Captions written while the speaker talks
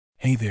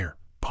Hey there,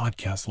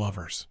 podcast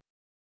lovers.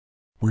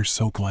 We're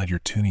so glad you're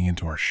tuning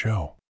into our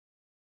show.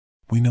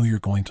 We know you're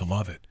going to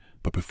love it,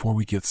 but before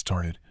we get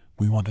started,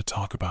 we want to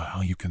talk about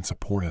how you can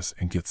support us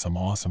and get some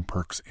awesome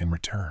perks in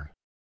return.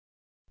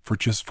 For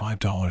just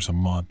 $5 a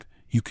month,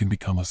 you can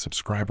become a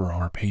subscriber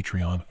on our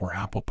Patreon or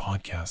Apple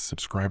Podcasts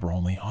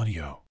subscriber-only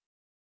audio.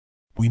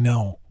 We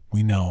know,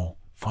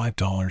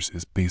 $5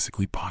 is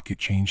basically pocket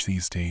change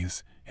these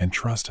days, and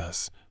trust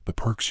us, the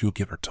perks you'll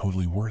get are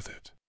totally worth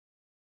it.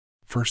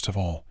 First of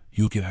all,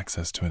 you'll get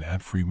access to an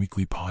ad-free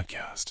weekly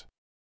podcast.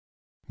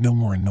 No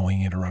more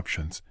annoying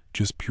interruptions,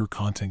 just pure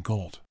content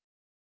gold.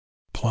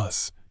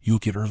 Plus, you'll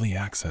get early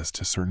access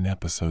to certain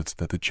episodes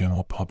that the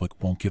general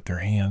public won't get their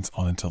hands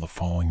on until the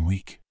following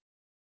week.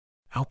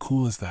 How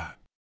cool is that?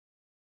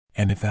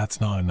 And if that's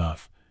not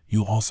enough,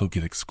 you'll also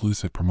get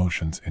exclusive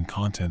promotions and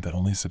content that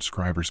only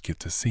subscribers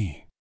get to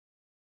see.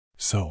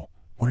 So,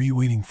 what are you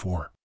waiting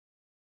for?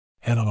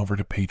 Head on over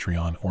to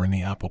Patreon or in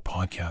the Apple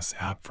Podcasts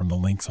app from the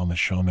links on the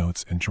show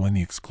notes and join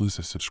the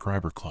exclusive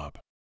subscriber club.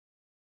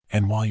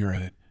 And while you're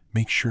at it,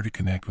 make sure to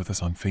connect with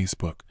us on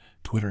Facebook,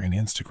 Twitter, and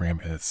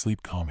Instagram at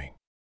Sleep Calming.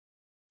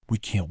 We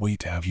can't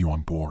wait to have you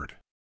on board.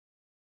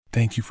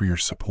 Thank you for your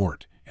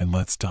support, and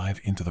let's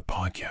dive into the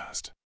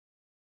podcast.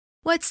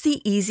 What's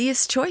the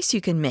easiest choice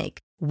you can make?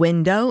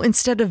 Window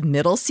instead of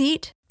middle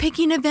seat?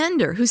 Picking a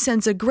vendor who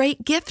sends a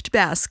great gift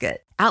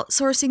basket?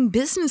 Outsourcing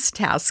business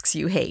tasks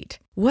you hate?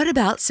 What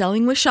about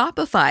selling with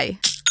Shopify?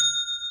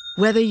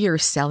 Whether you're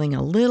selling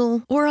a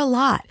little or a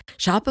lot,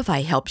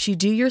 Shopify helps you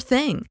do your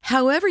thing,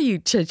 however you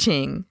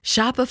cha-ching.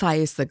 Shopify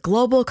is the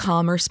global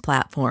commerce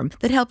platform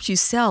that helps you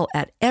sell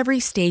at every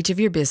stage of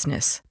your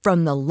business.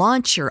 From the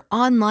launch your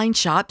online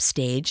shop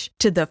stage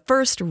to the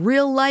first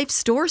real-life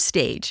store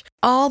stage,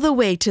 all the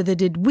way to the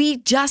did we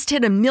just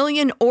hit 1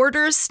 million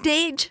orders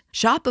stage.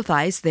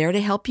 Shopify's there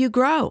to help you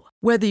grow.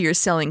 Whether you're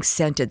selling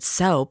scented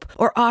soap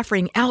or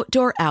offering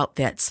outdoor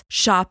outfits,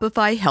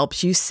 Shopify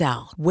helps you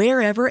sell.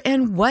 Wherever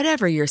and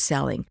whatever you're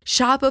selling,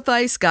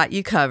 Shopify's got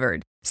you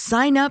covered.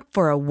 Sign up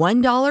for a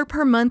 $1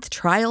 per month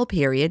trial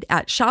period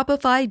at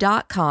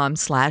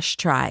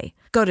shopify.com/try.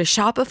 Go to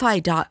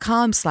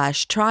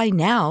shopify.com/try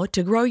now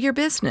to grow your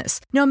business,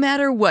 no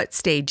matter what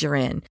stage you're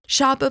in.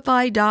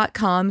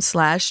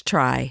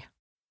 Shopify.com/try.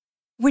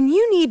 When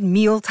you need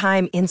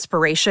mealtime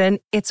inspiration,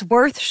 it's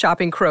worth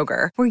shopping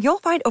Kroger, where you'll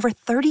find over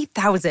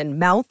 30,000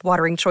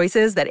 mouth-watering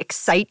choices that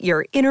excite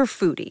your inner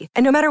foodie.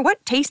 And no matter what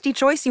tasty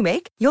choice you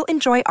make, you'll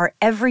enjoy our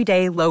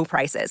everyday low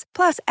prices,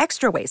 plus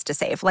extra ways to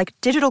save, like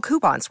digital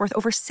coupons worth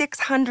over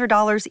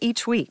 $600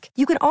 each week.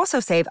 You can also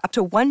save up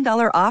to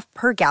 $1 off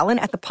per gallon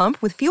at the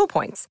pump with fuel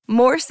points.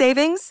 More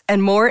savings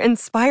and more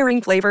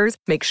inspiring flavors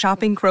make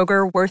shopping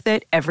Kroger worth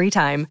it every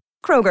time.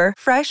 Kroger,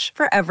 fresh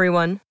for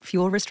everyone.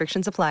 Fuel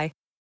restrictions apply.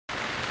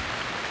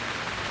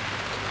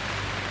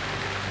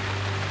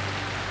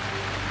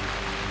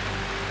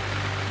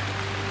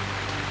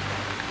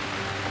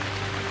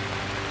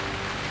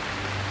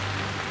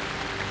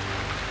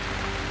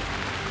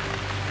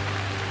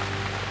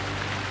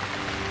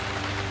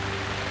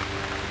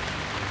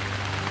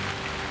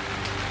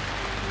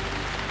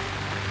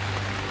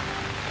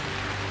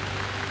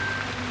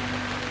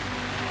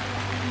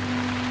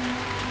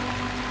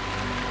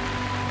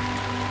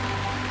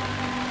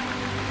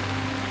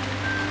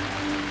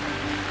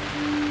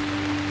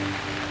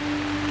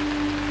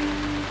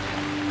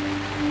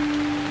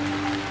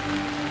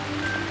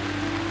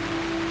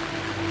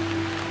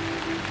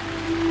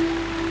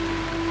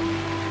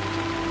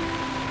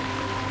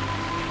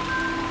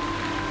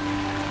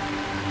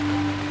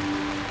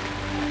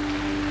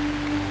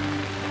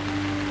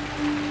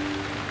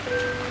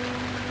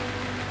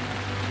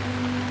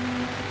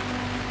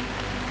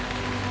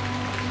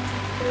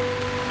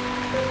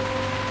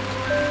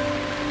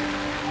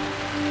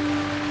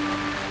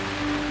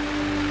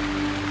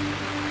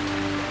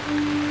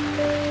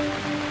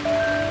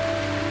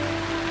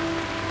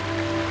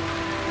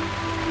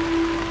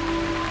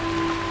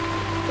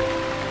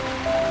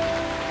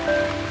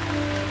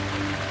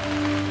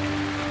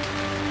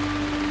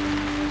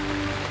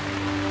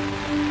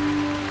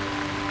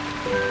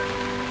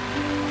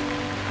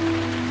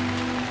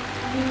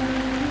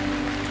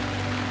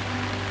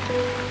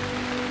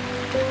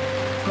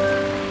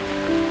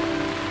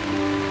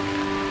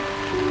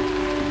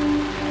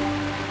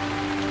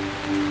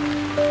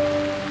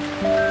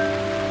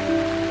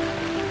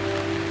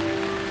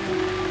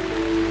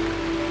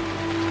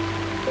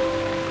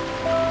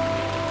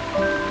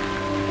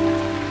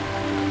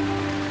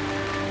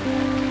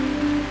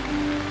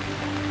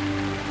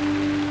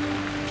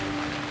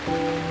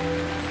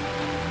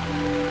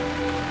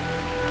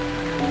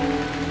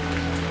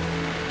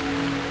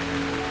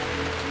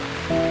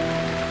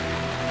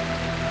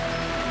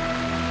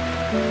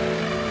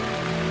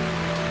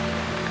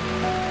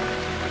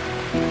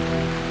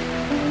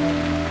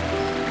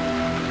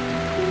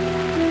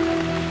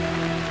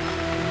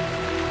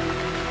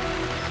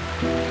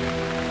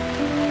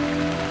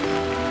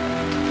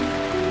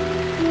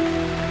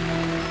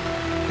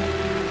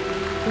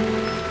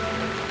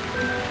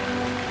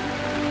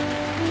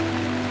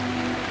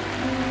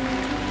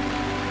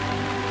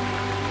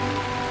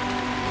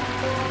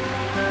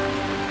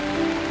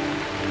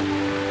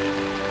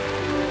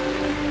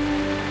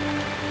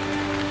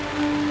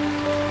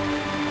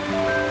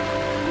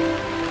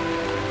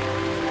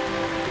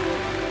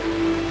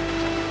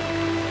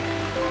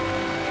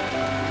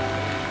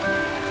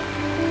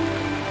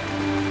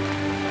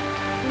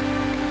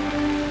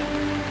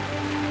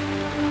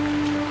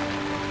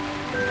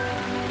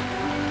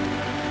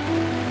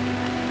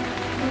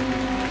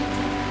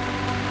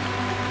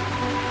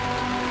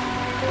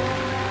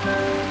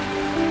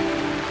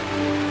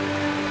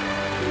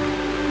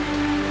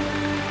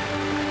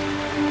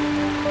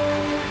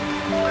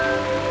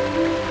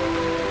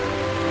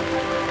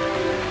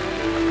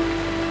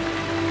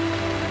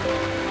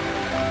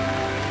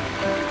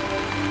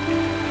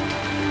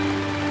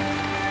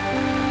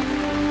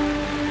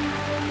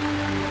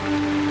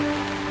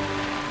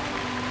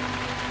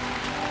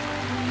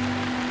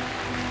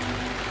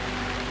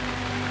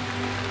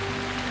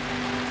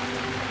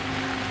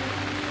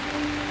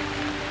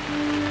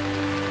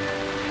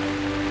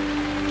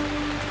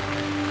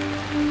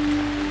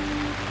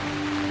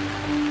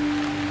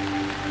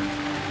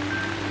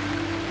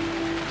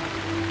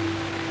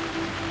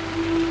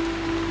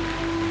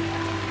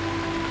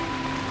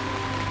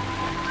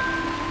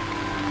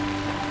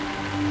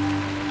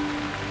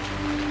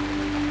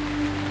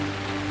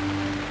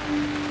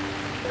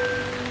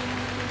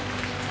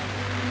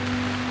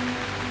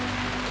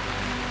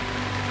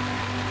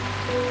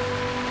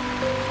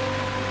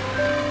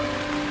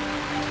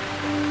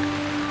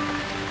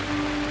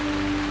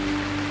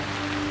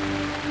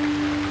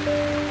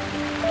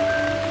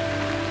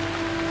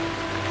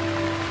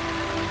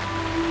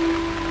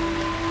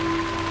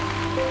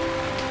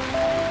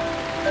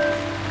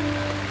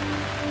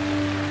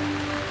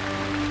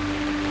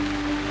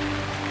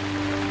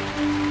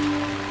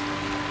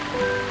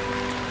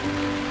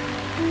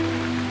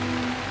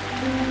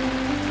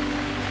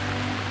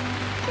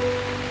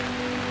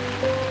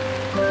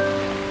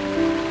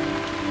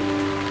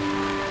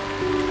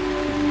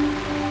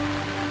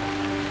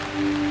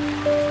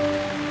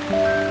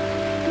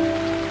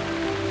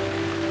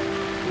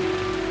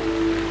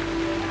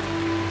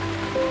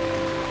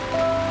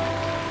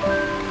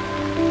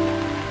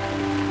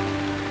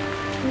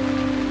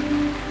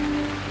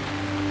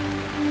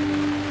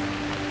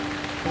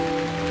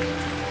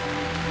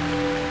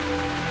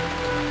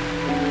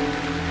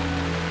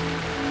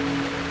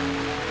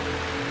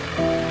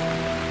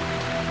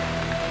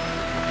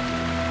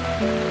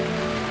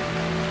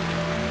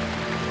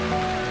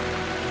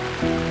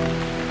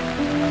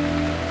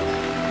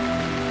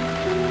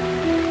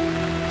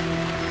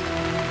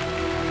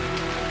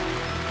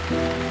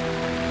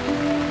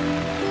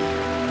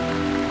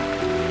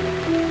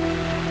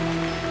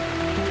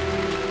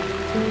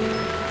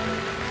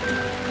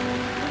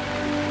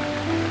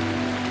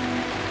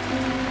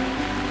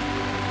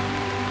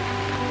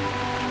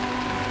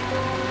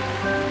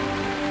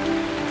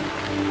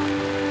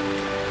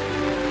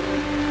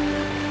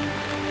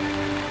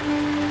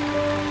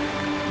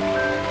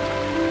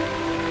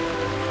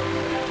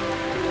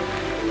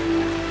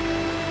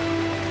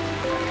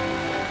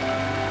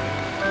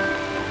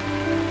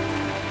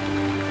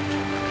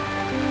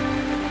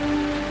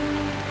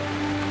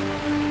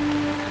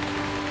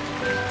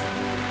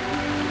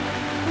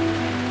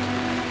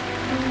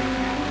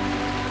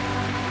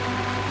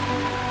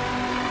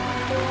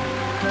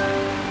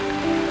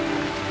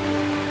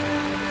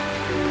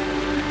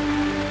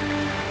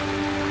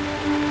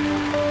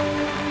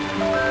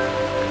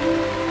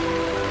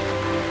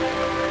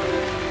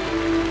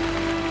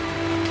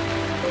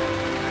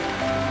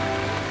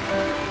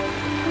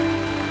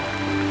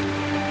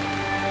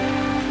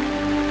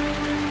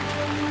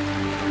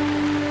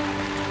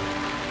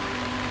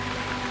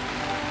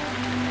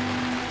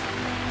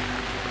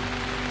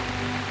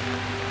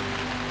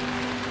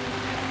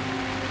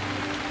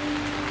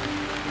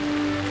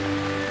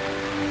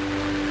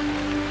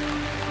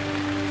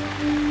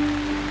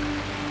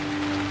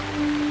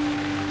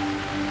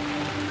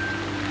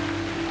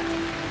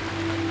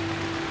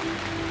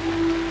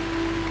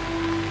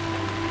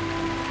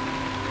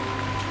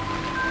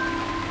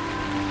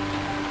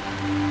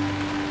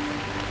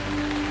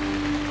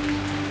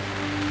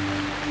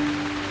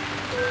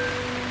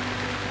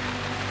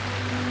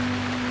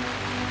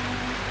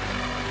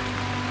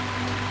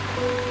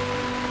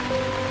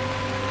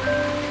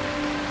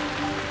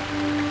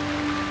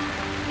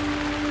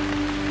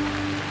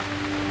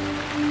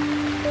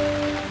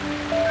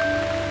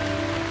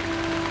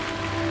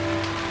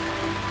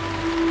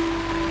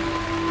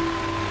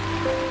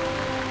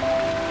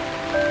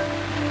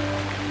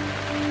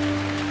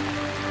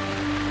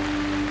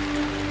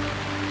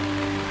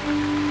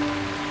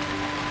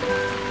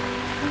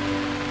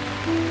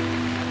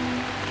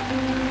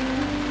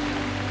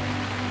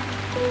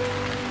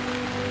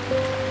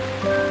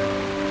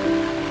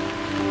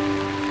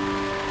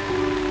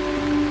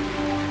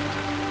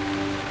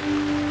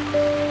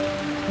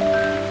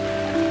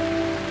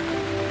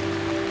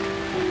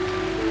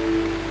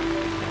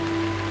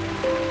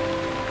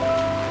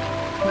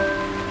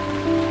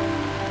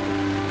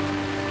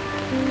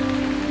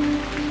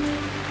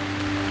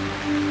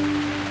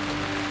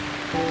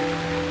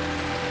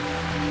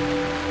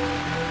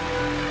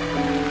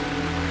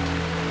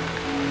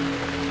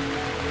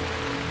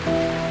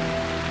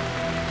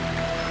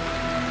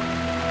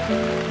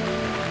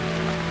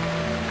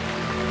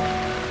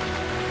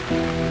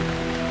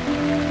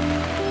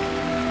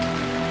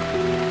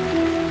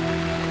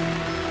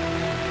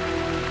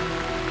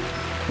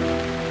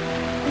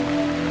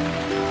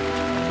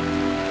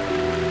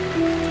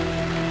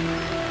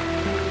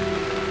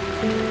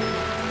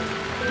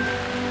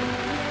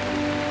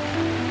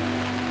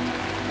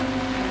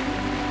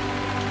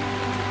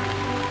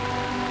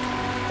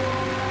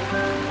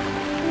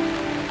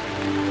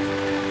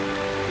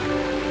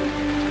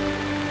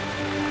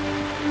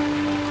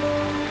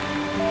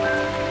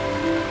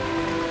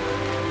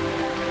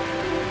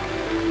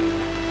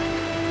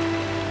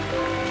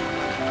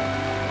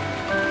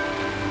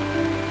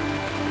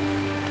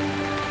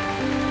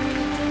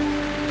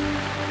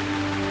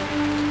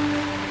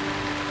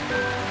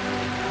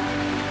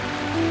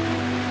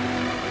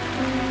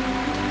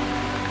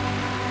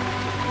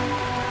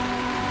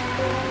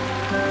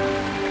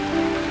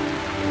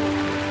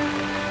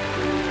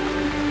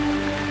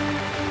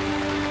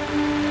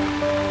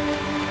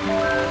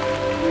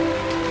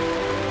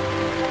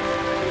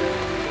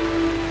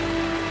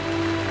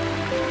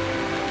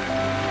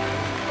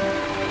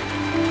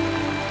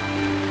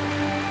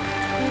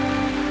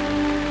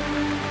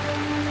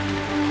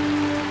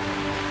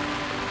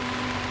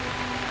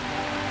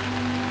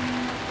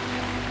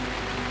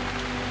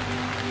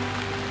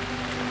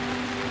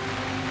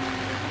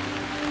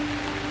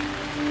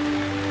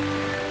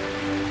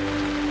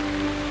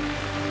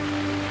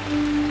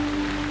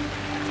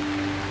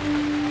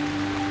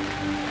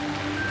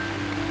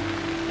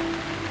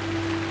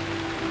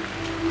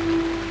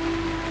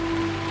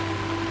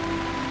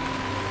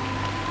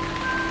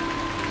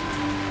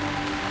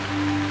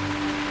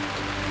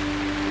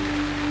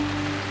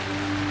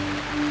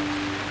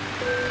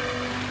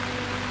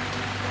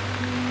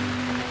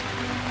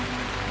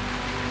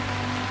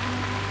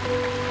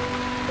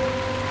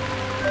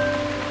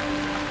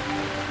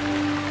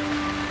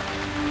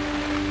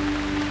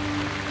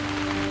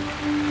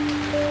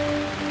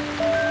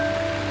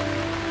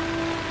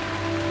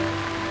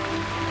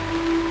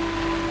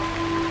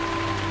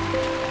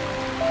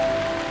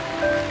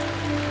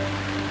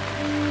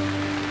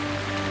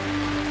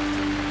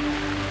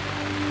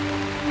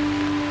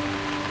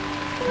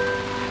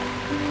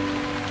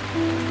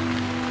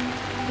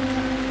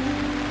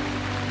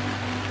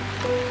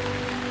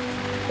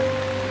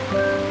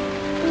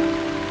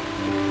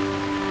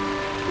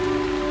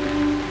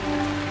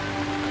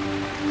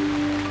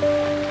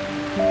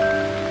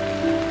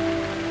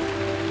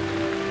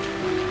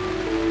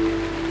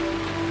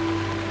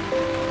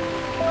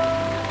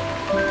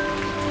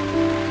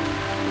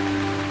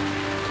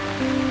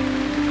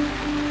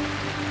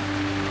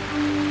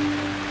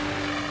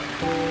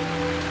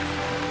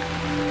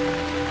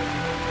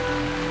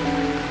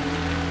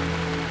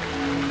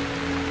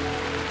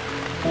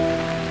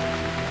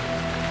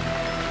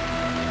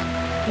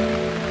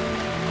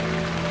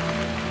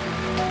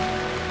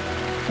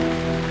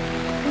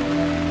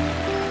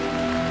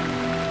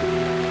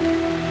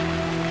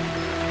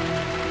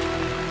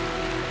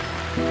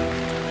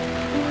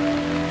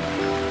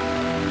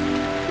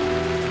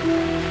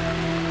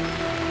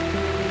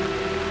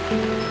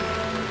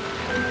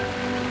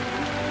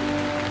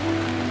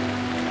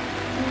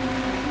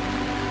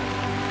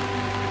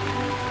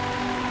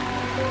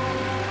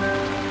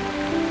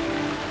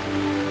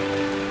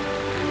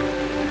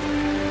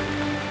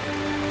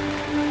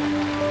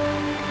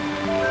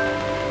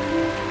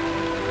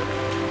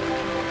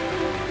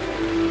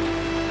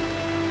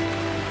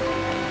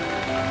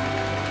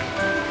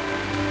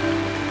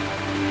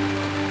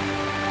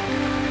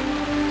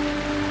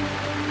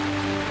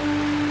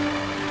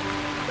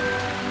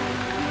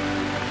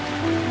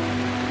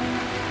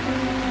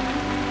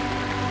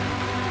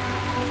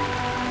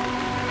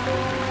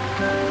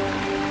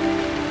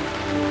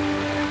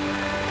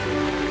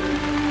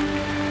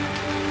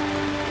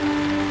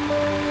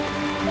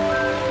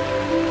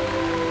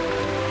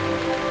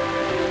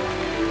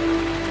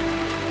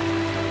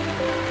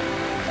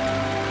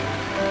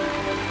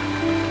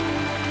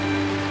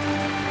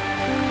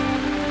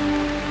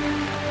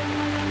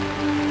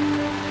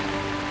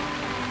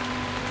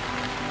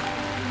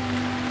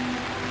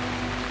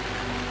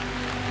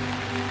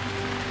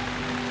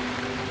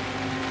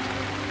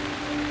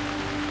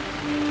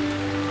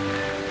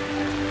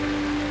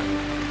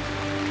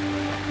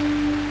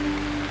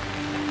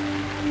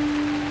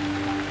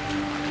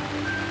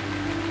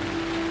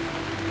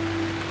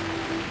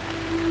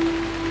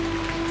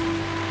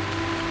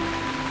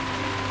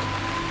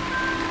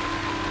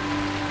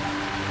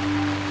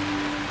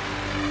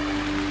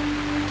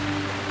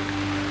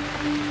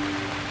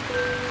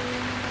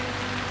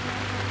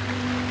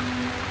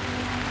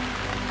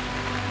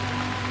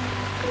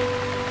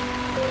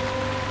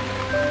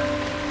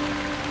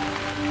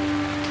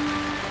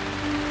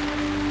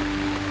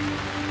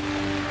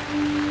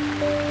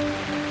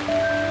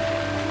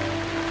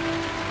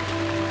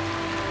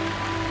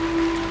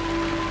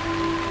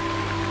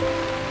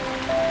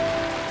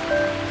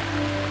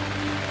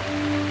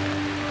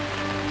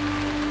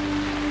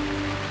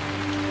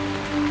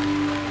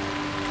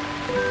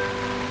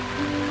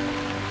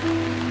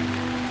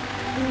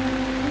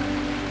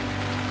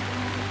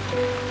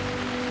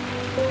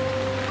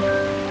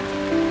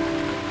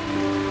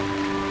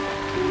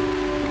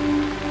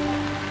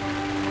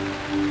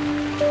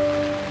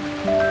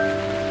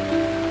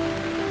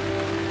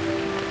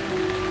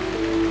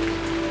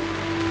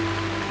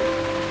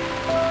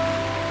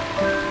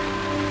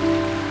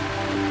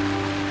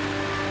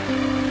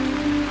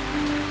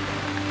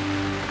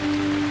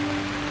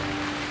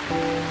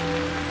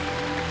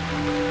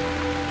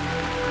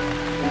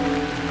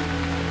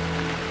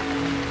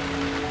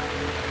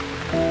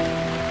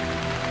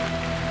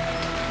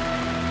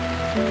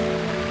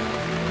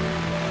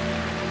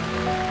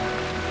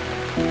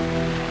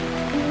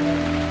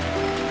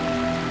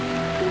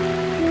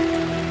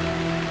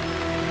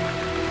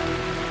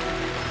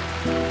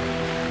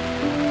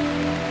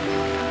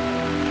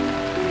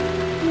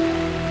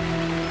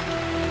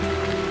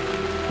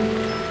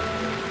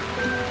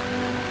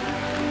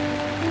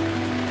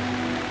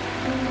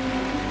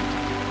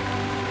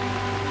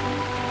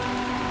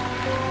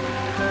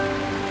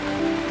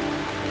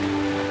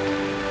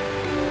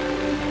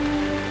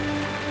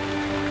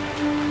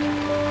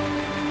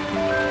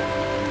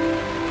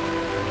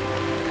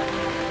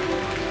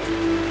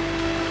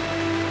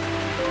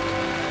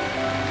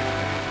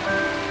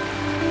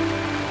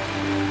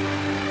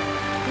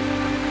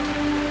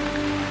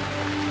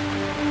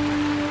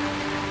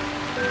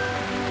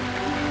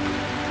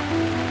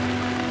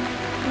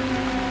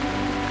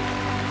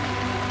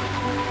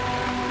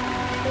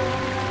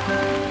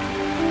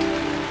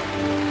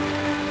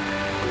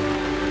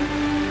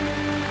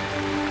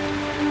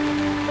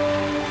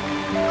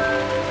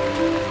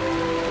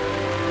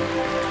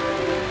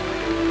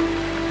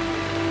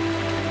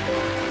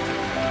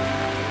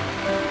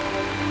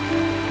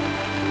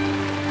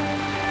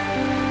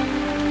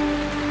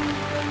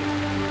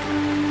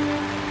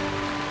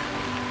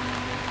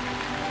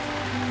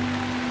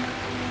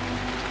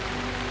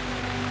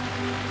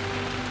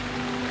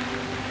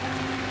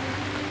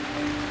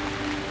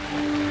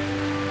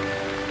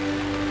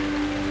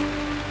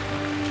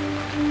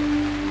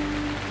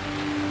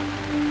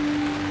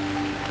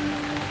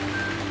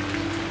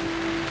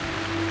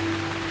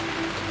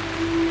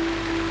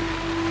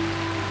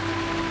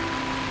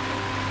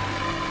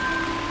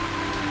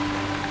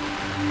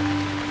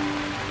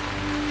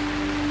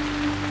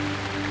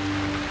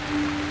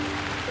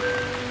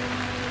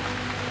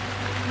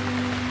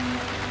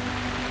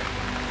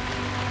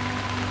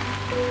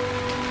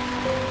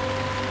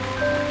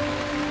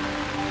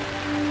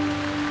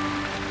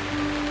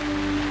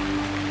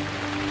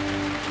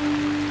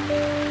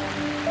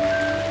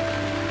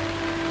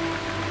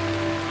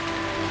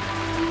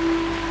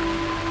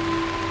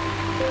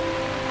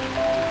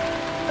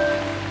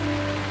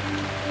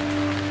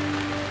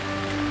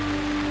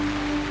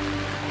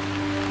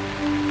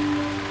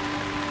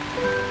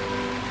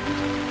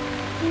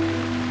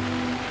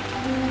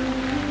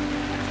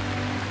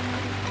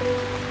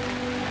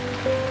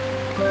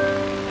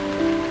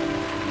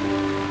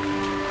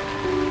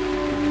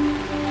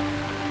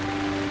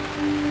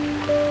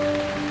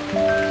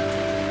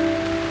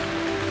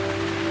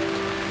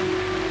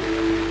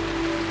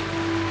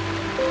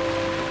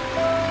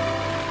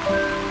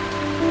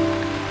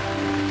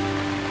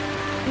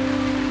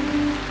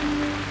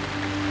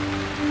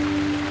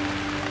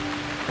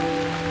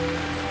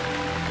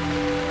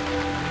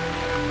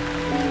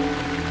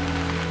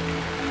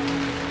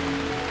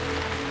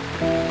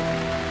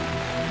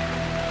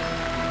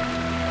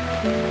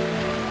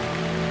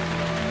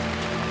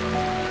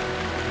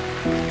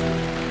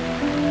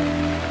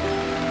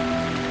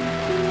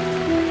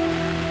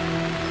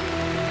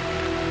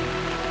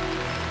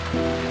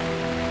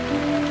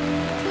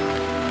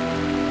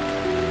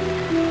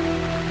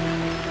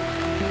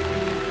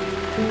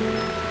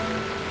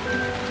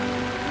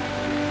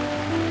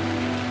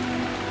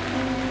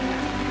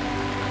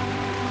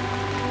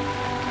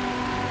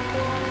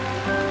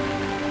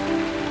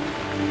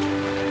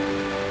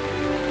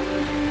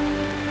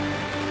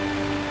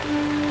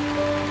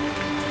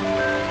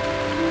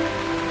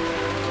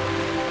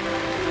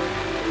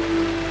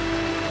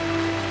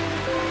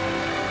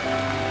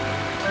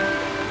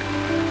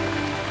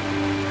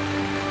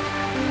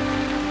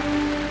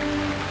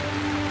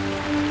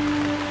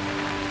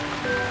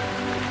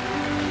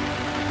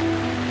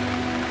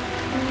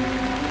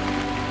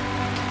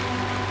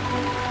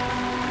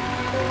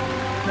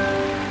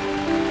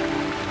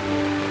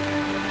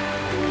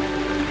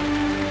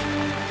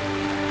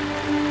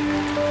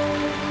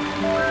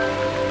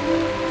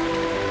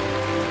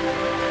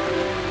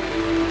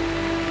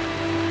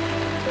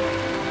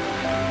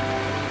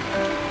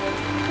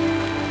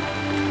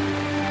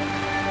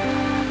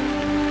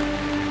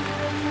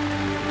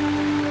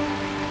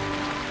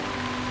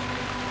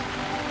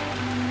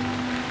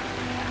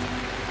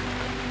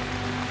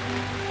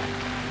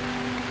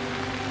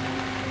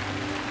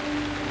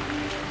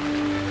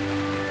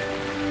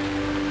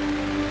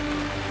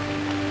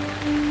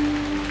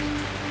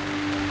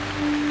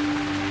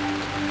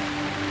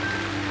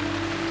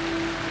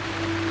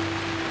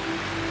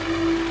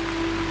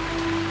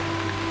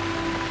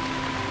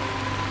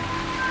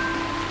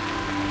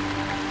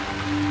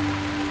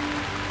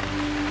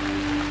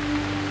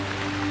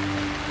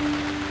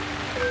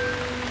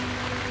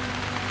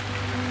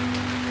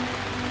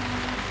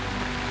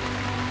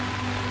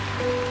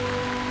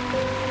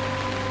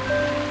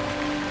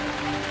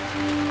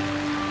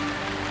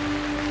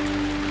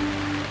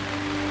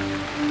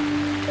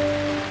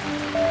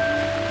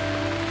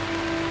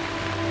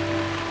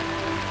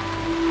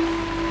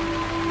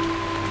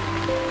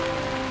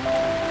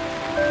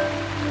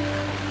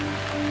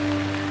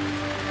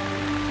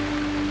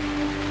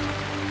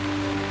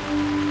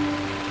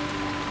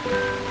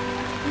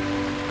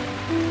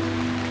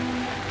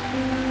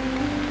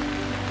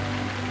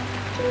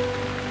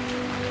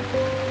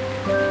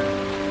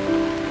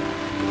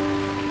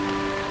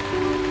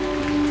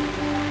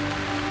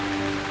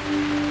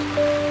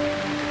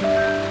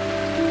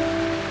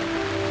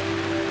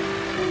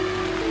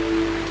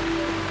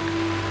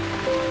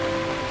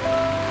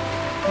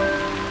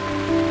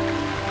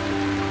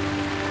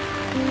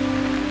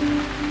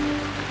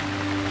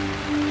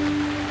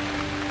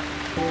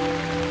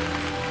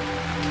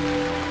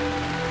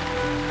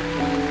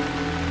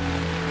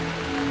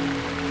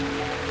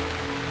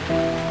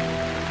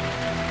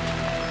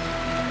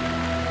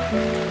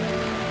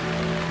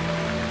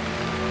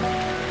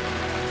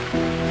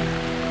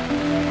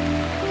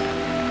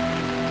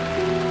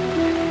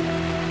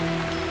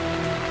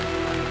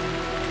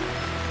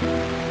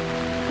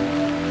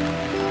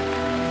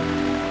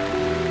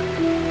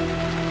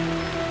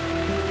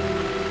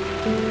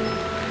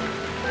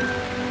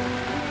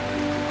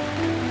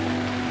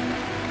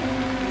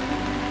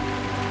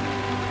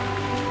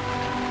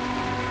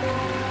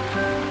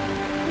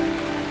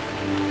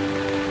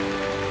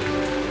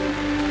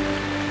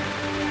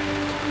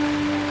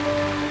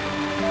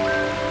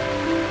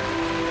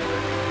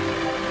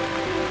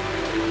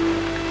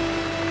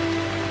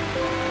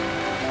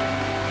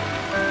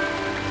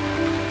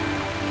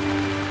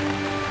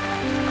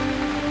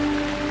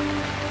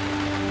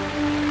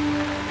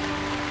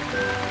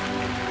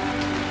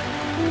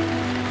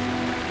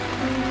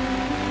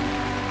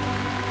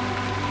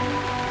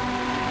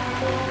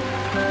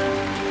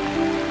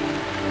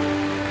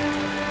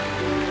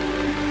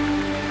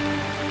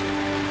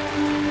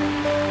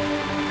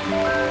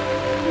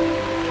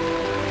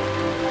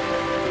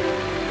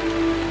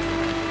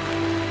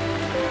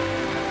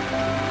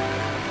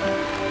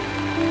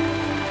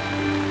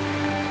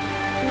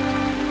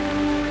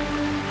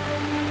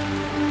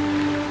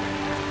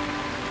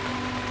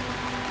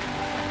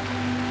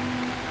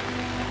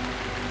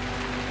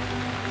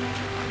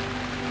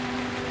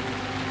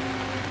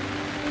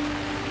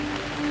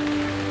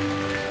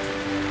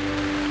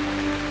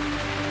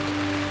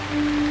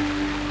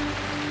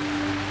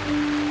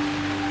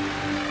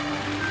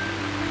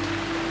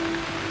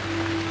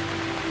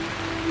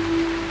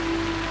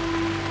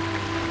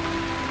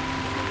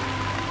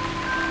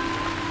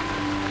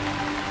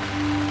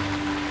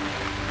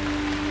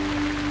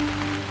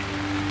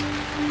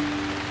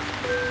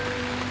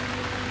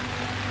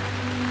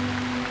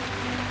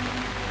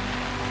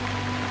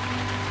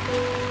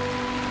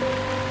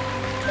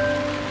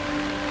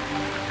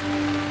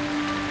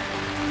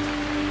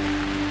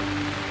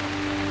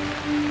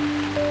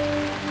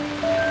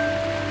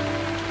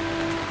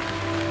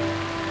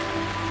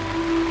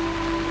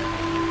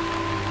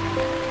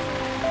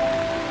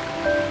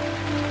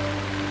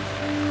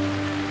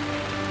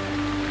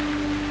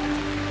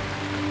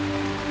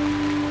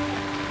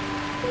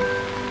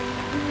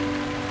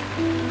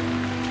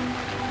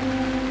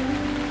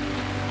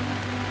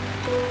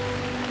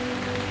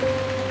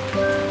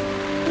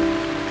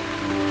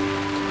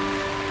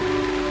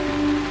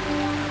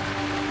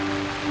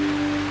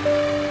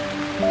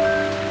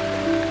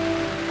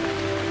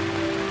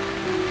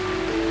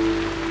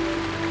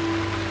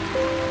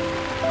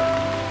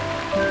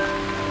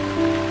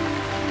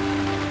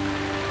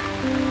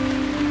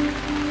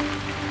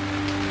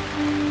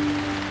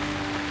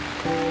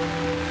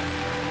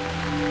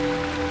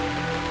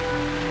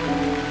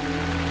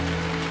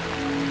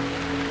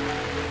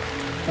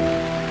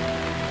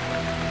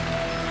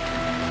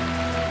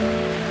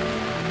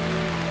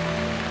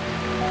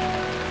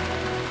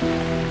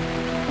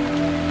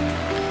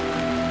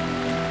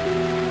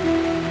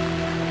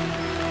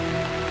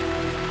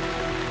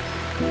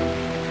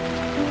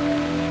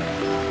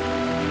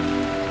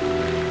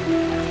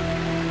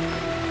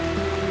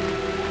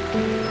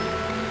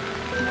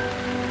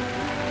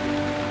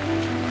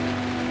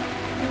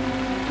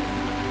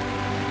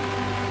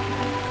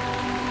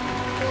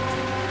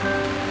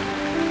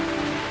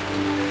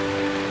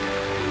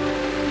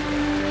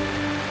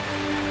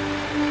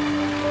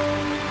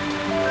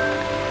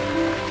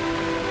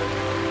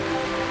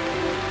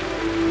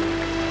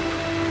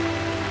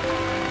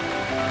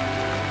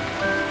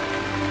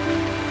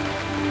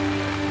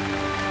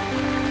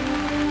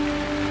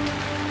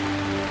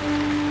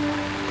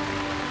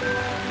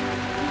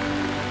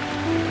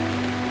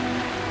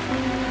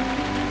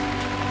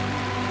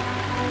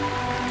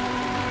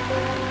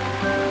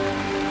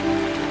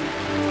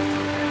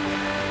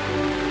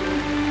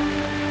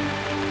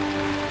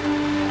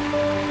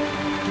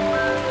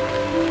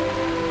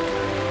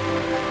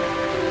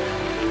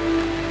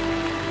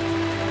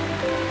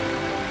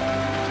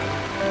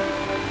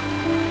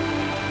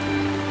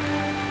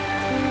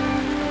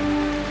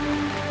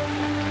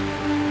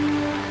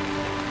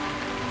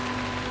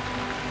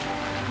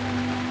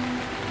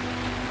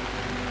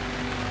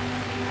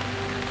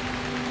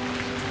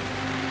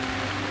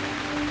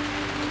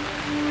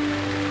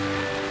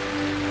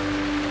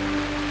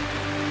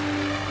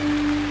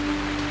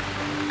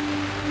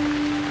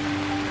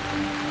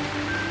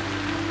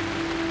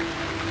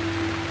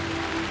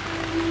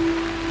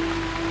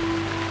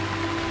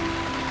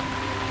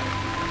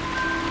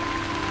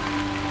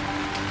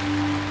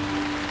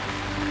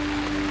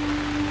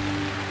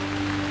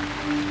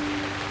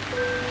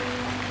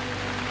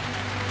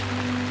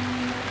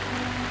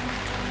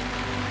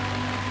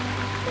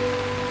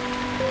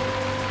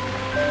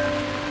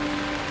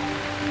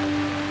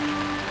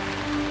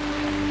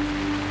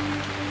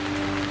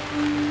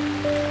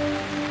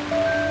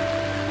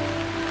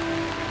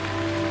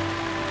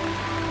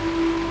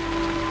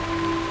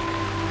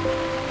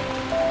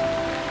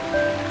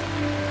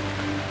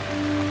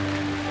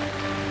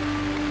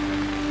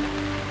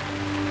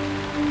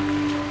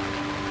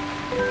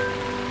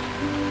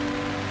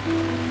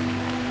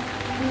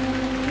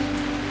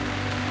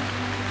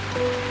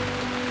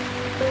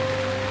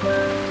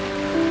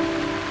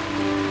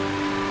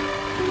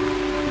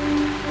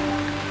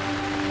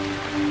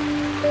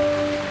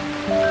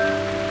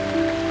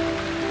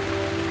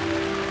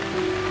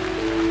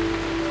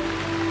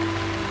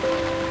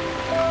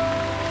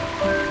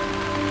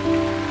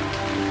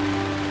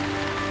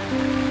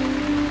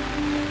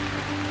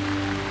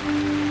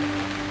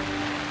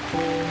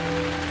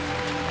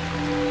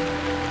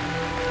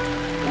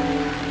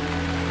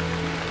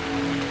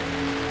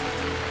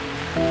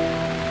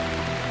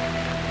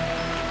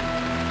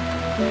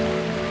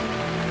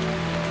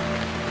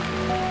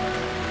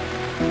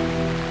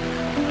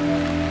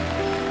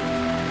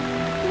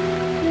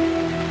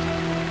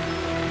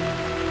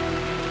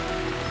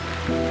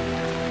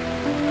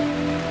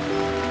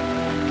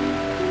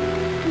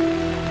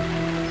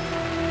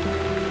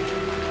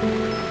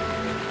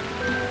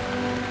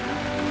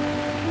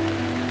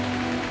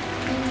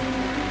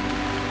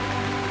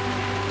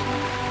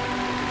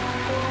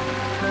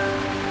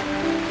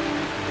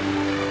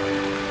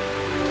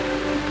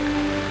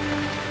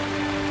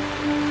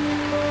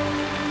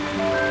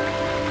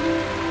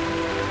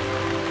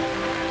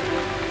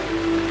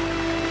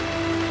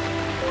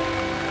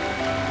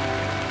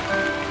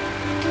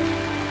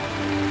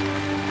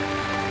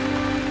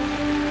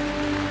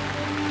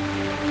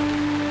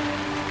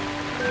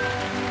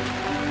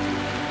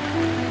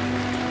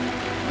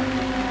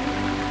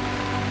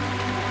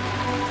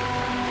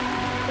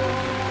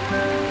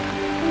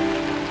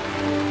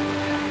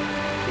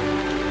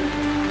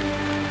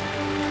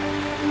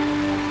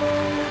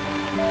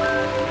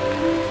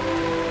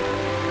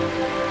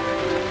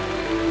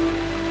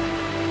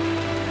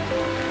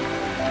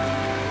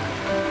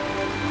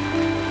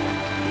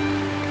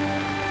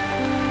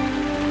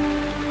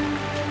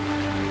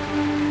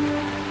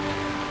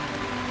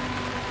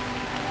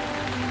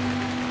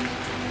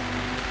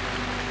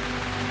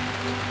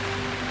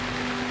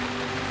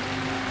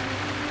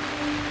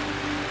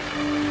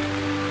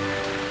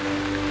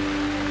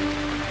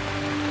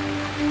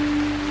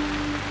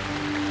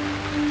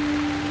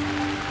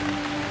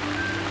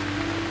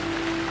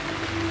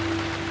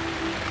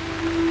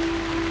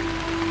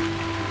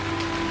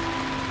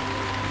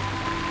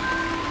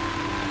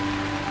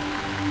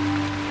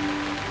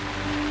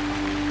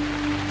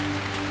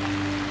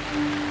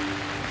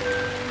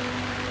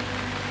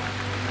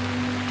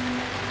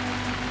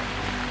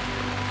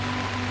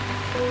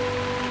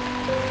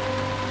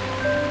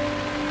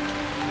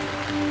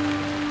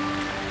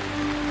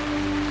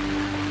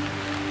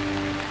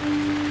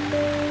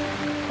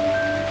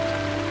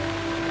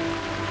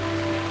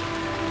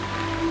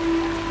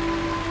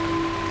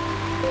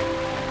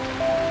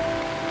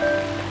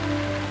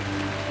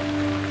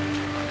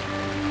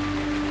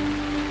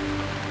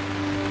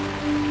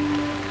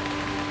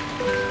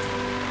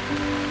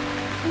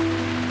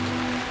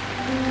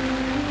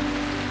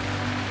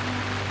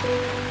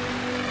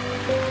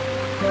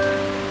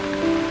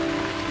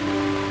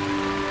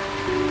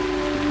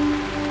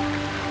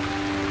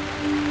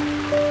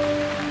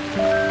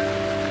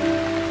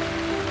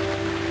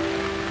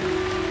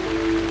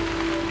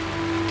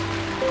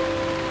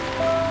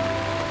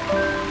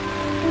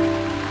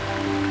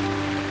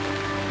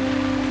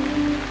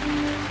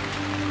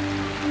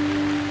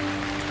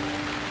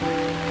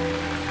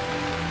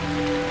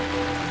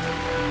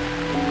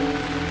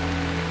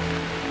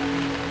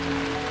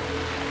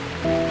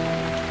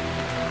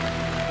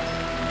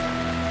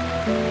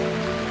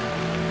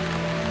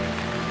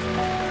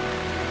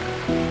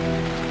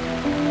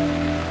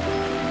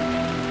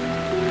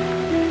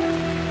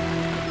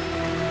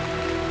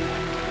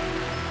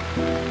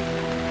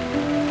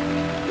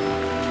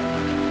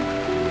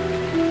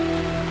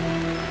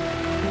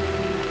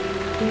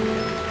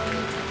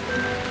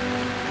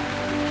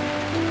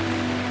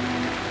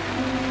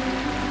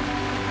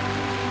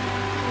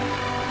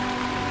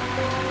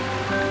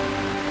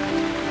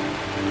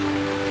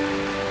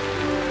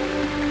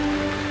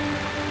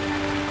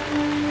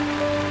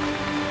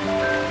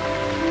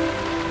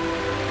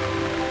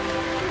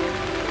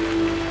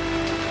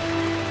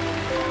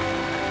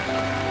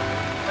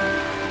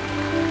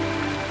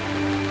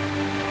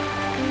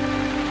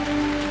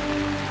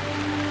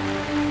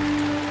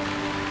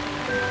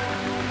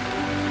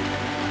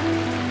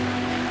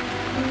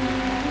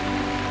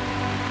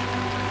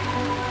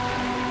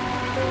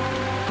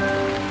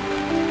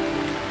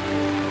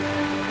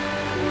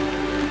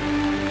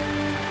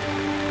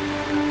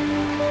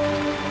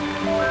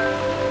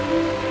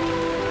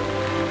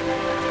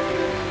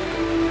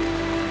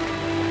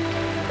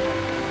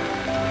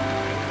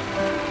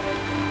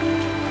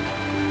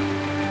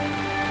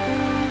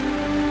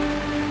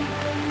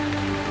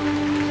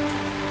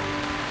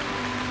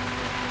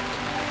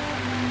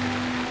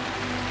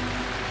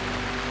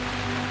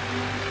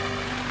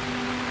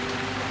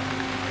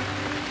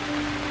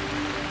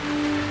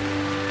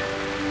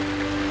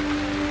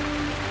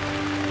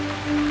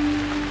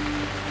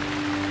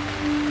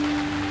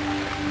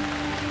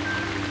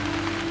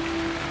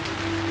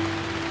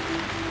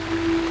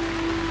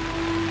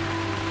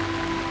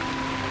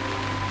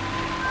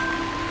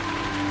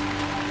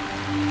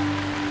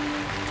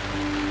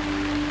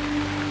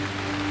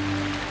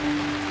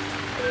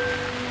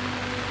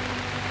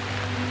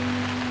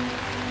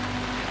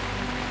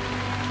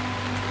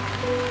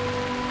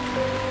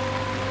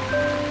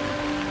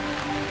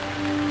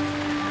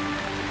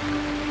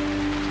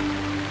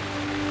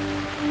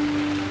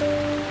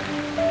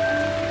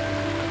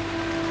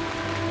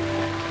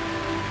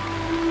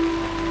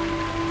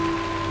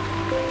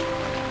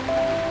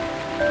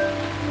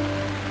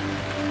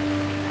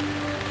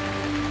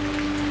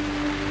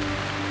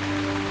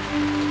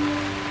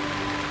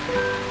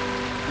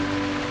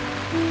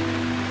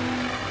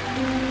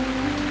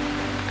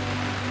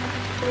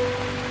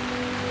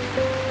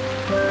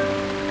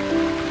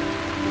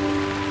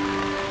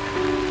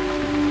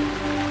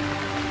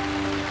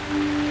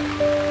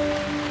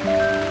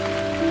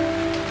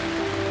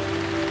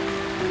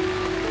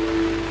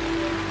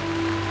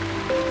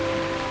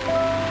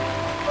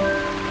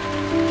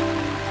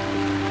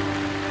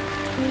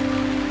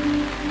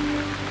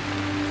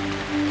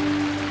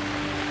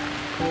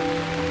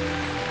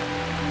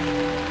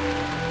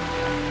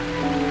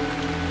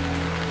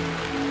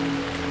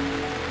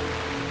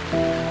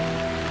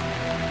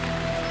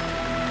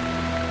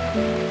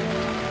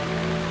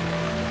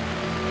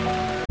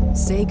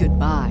 say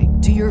goodbye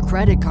to your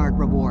credit card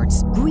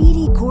rewards.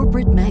 Greedy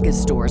corporate mega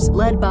stores,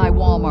 led by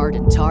Walmart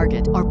and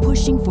Target, are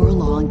pushing for a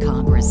law in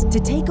Congress to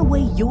take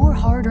away your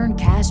hard-earned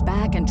cash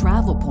back and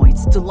travel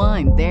points to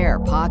line their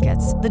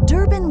pockets. The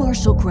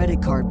Durbin-Marshall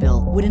credit card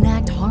bill would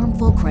enact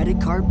harmful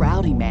credit card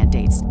routing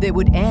mandates that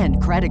would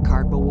end credit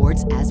card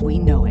rewards as we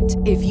know it.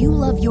 If you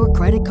love your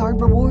credit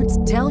card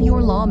rewards, tell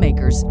your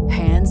lawmakers,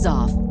 hands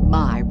off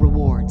my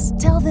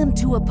rewards. Tell them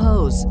to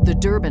oppose the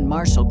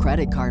Durbin-Marshall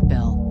credit card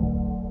bill.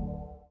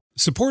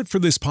 Support for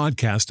this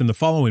podcast and the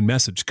following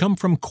message come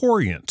from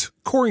Corient.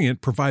 Corient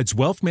provides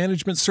wealth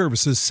management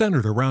services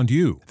centered around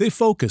you. They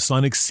focus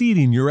on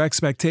exceeding your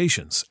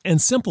expectations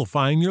and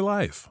simplifying your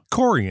life.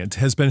 Corient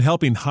has been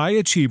helping high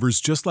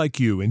achievers just like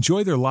you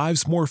enjoy their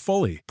lives more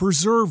fully,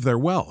 preserve their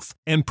wealth,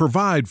 and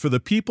provide for the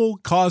people,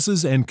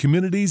 causes, and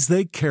communities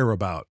they care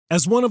about.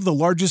 As one of the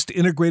largest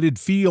integrated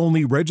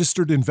fee-only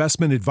registered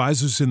investment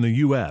advisors in the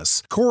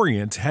U.S.,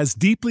 Corient has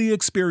deeply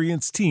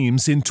experienced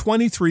teams in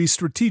 23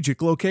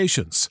 strategic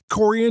locations.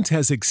 Corient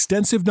has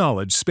extensive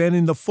knowledge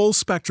spanning the full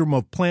spectrum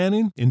of planning,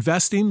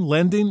 investing,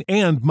 lending,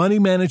 and money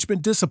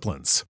management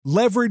disciplines.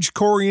 Leverage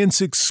Corient's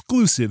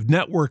exclusive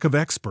network of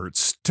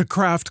experts to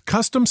craft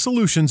custom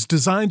solutions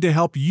designed to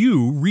help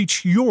you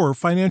reach your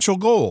financial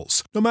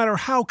goals, no matter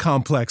how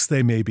complex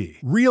they may be.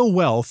 Real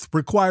wealth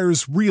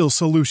requires real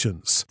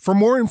solutions. For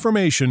more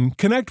information,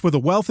 connect with a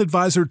wealth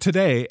advisor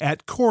today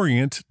at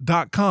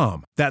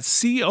Corient.com.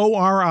 That's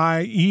Corient.com.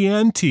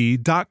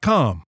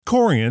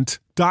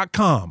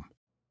 Corient.com.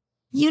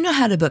 You know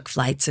how to book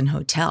flights and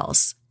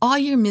hotels. All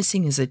you're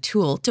missing is a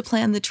tool to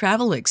plan the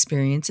travel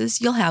experiences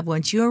you'll have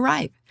once you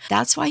arrive.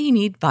 That's why you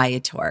need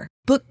Viator.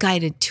 Book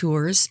guided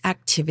tours,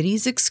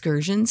 activities,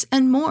 excursions,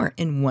 and more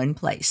in one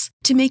place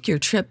to make your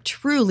trip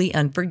truly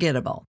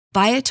unforgettable.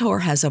 Viator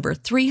has over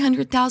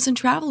 300,000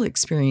 travel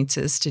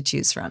experiences to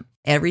choose from.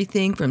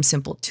 Everything from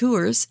simple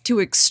tours to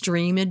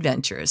extreme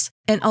adventures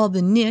and all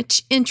the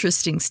niche,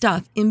 interesting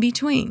stuff in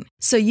between.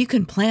 So you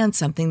can plan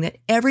something that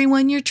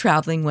everyone you're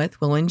traveling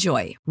with will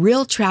enjoy.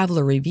 Real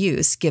traveler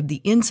reviews give the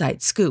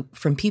inside scoop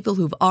from people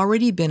who've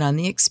already been on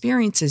the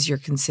experiences you're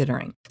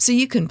considering. So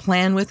you can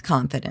plan with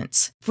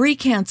confidence. Free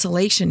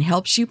cancellation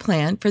helps you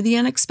plan for the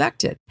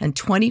unexpected. And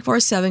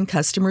 24/7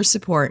 customer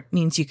support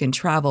means you can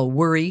travel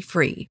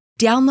worry-free.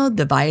 Download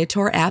the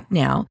Viator app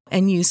now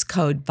and use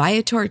code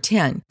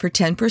Viator10 for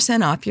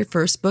 10% off your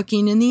first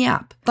booking in the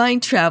app.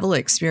 Find travel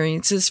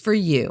experiences for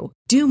you.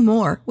 Do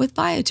more with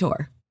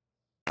Viator.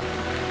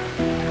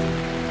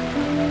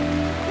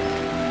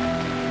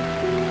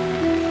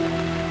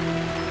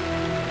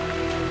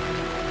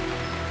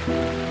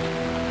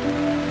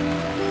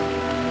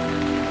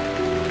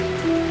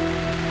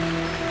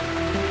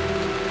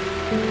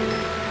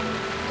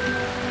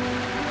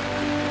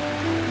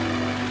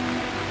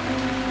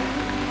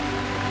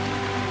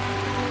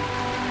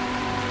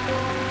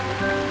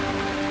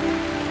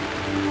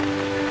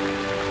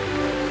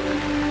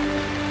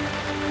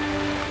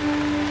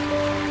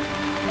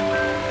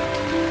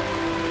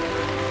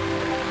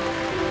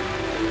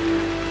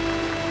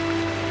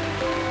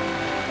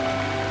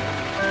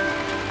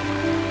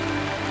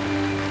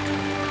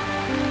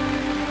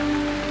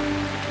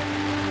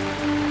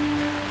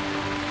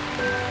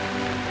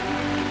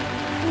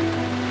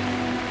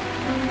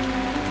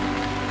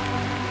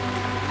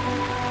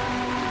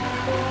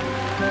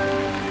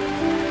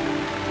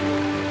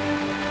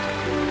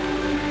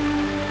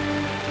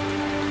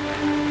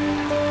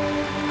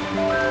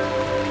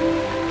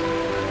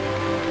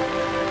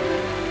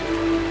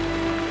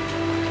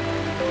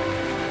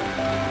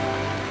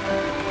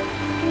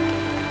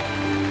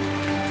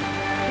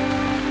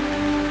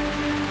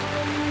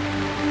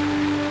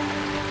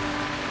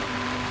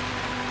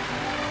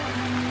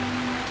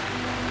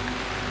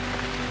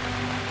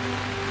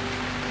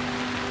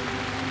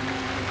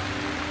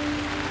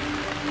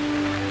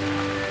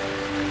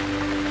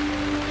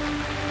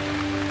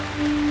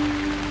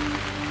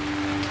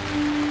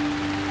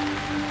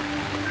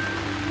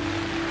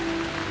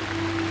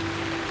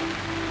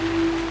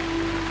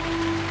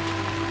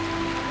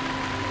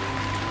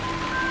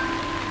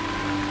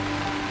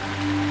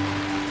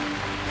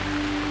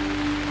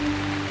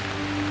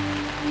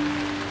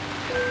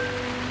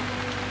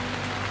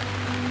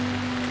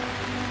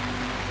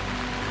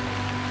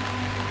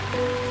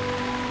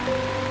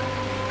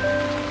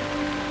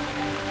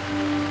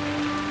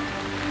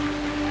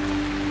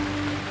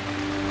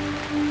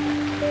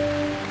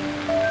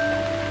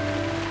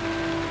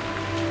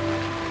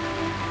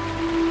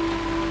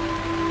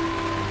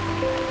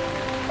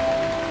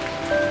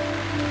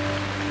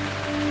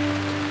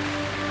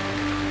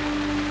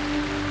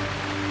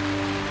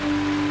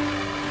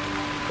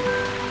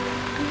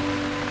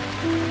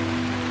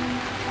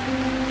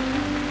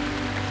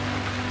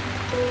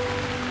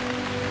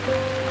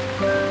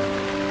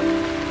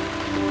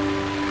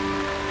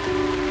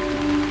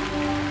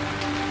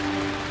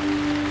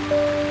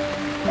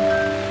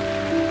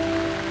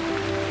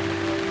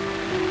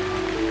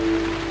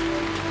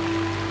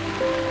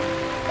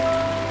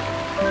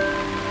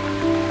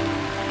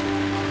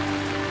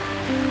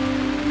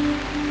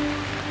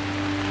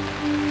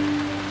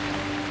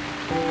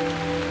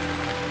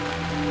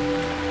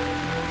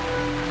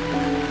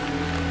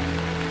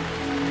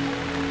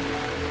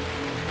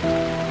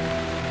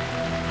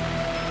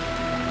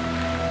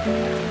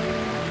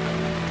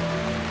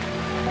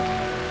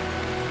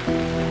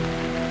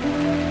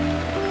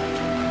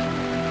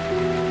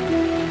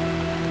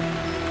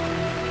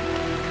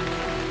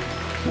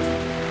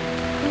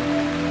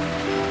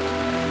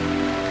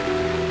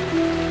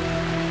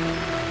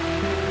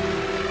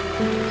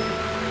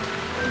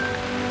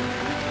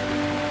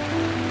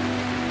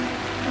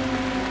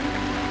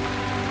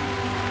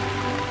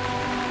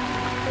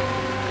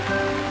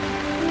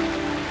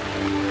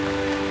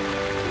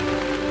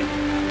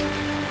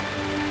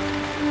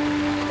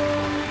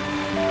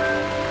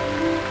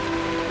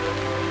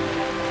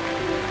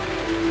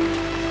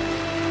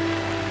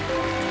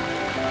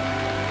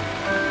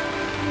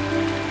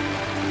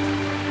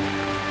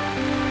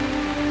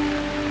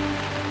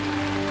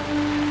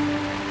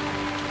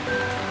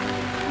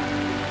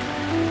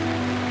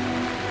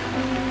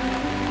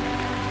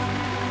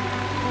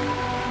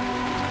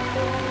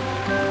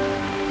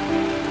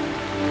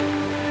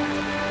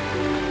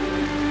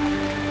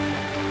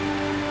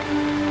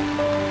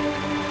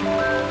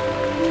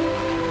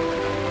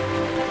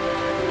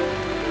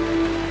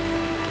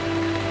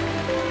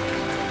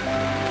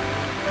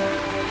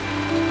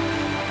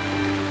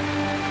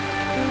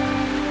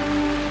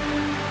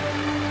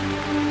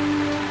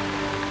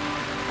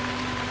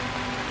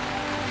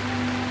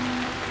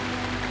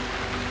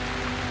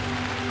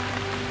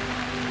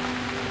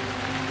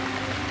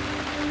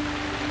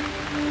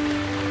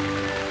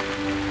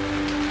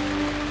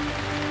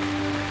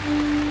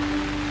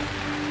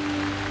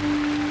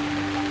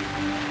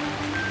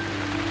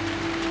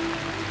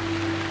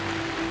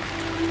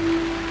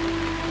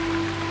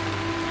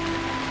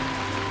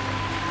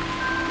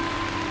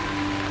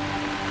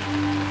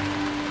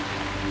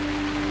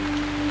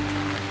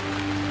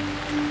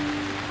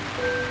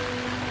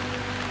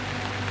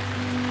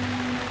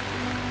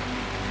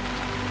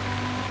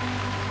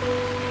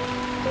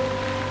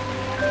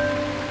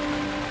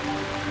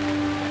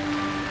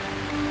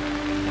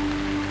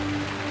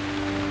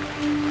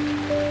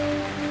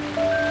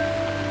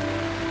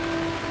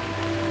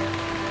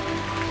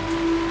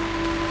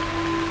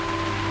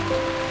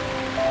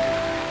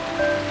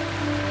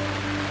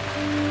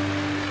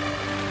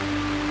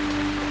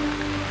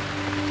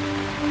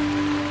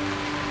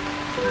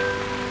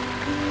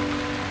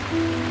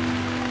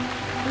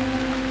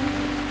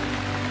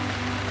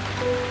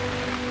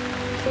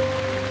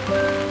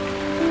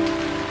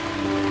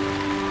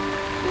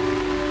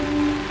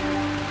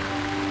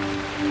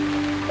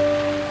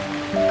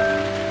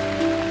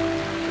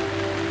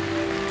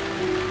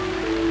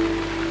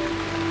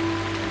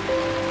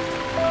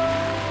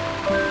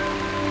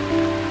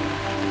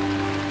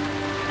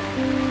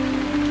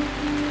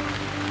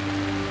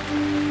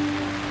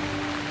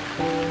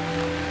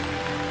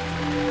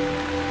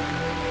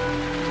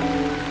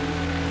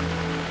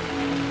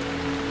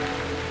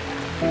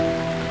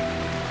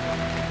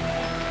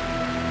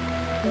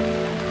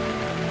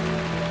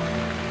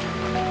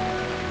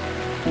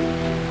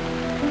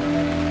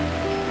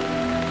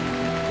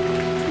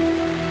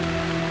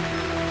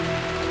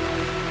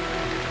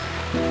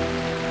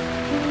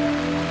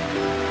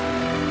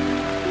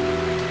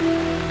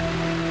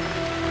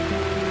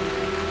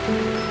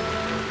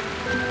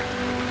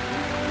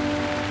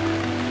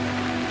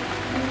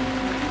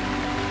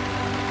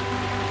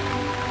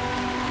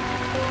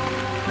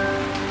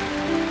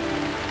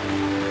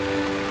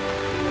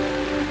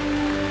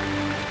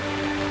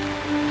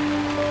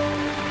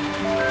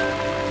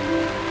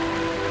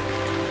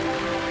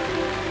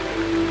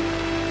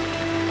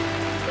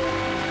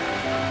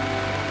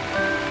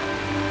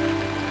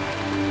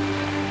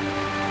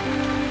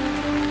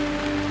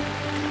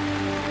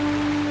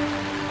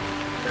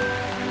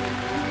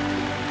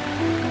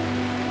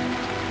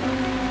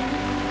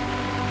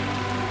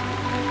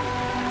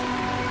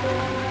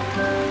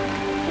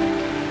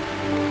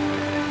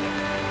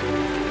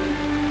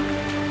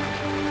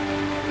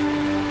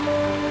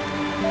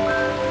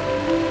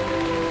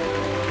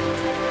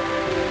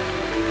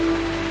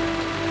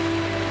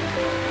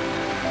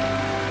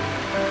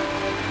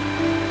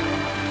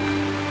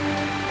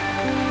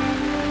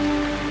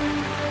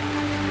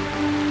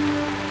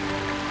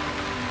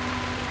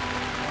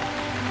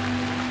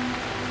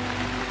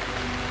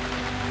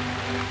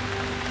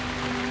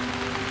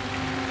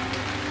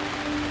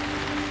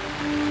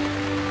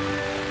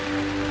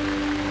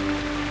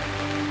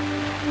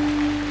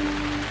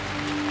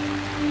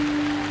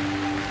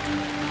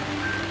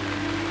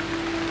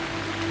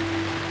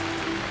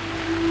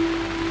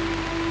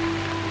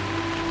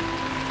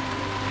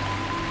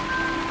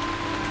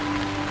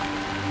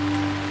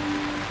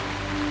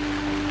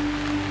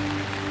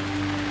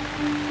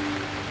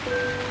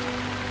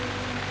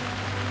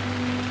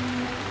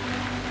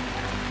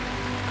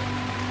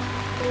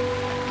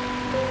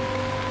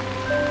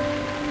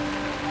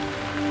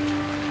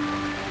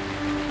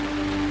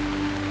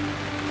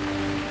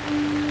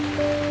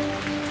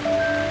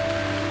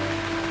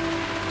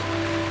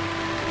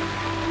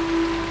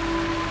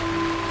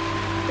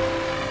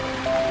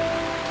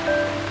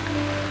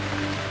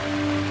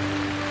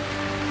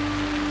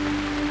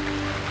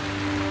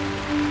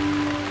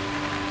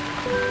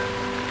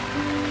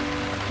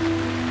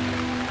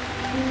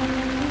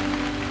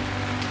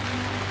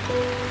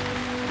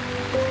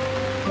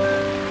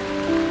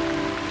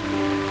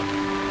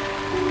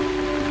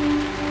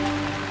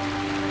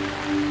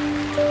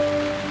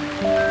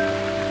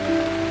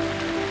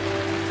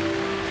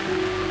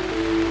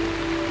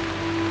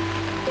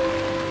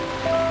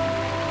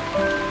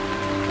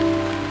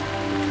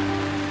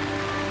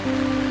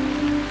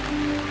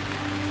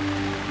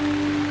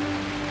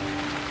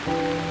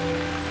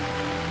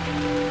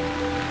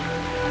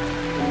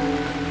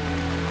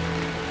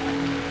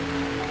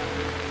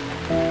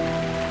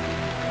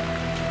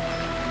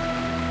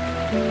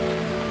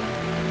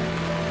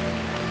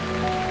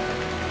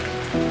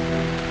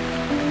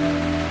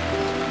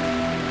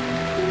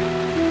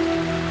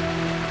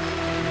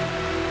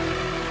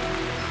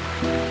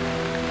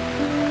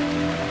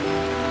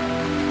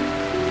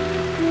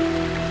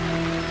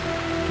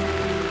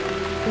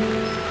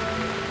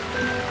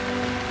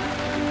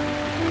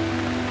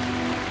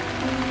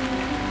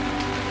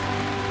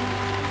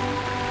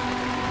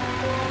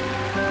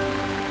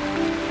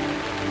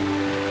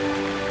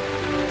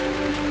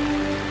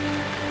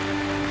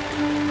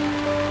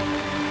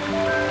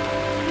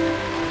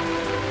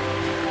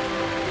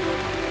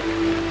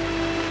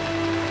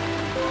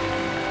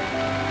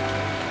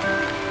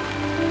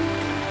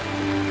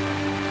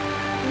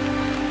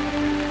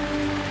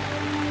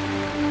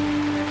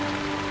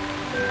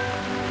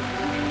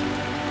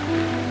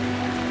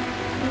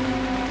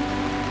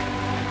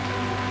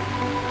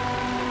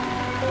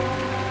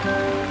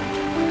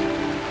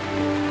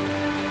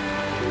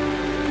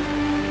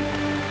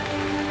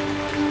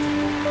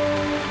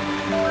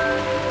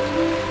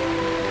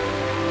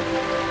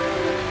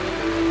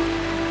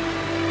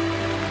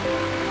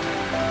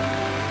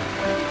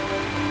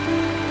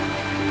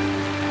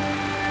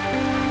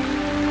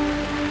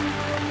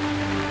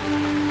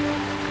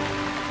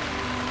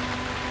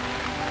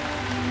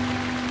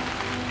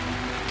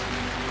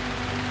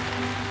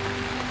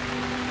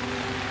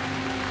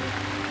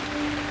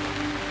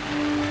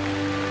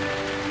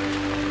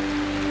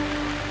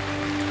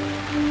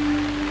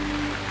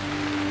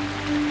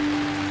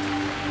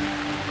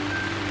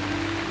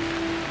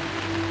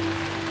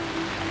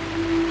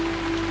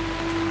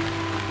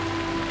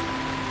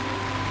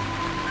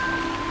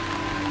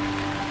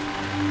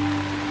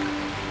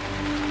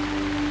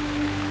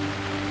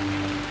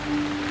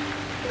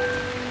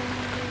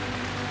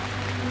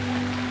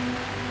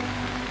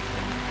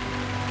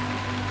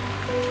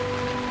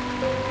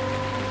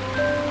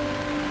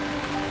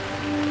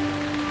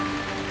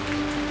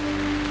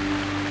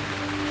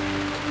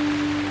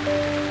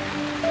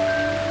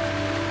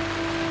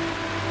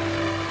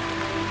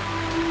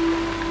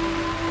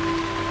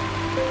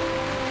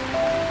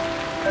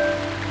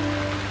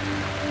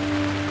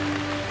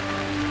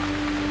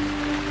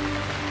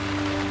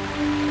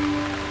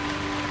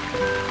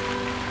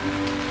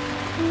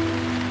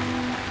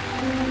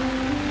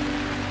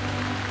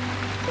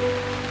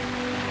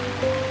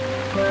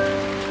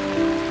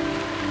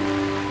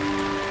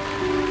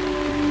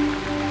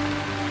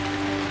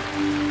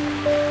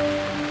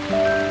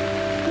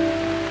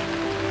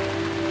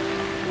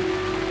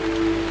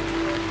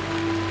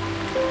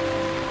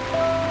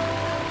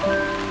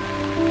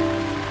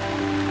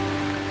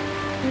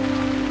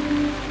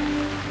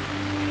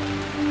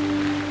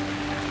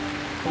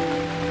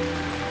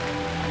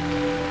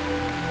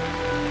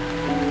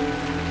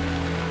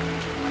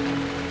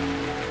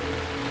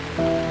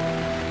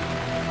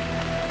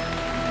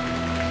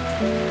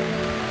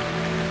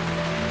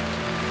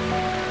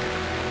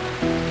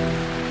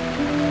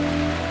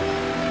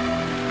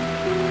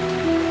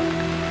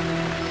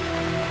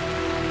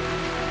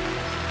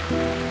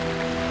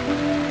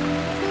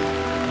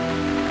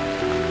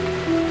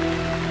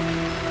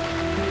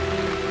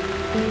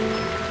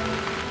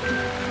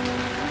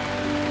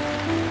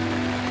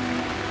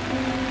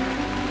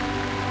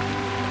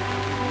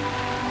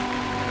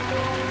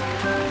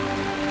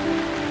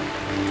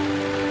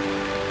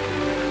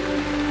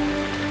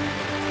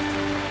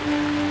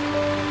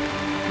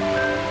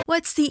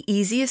 What's the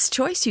easiest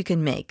choice you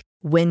can make?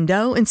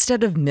 Window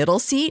instead of middle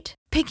seat?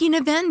 Picking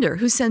a vendor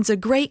who sends a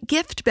great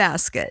gift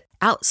basket?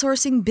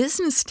 Outsourcing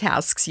business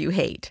tasks you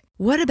hate?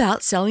 What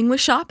about selling with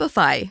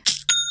Shopify?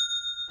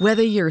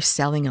 Whether you're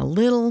selling a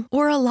little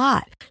or a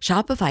lot,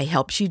 Shopify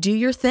helps you do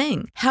your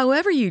thing,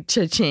 however you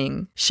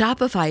cha-ching.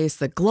 Shopify is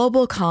the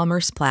global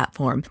commerce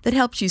platform that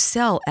helps you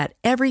sell at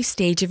every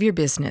stage of your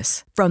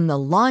business. From the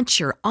launch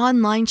your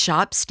online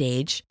shop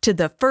stage to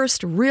the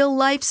first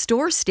real-life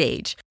store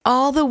stage,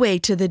 all the way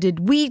to the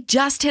did we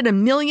just hit a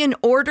million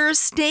orders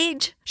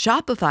stage.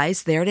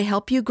 Shopify's there to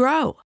help you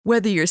grow.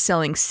 Whether you're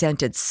selling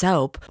scented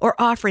soap or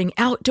offering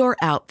outdoor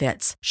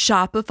outfits,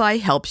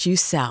 Shopify helps you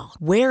sell.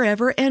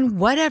 Wherever and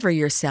whatever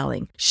you're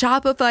selling,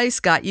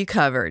 Shopify's got you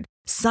covered.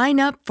 Sign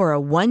up for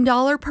a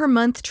 $1 per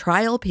month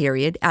trial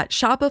period at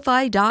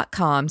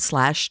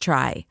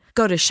shopify.com/try.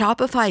 Go to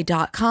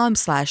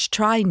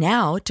shopify.com/try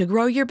now to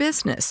grow your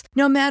business,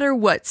 no matter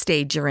what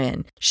stage you're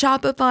in.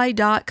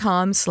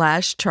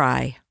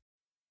 Shopify.com/try.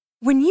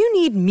 When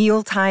you need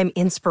mealtime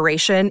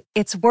inspiration,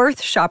 it's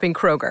worth shopping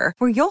Kroger,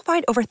 where you'll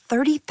find over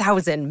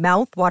 30,000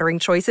 mouth-watering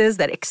choices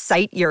that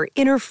excite your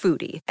inner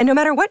foodie. And no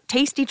matter what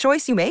tasty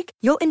choice you make,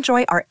 you'll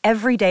enjoy our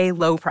everyday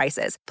low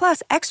prices,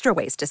 plus extra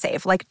ways to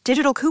save, like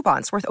digital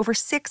coupons worth over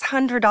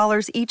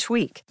 $600 each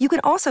week. You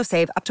can also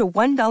save up to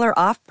 $1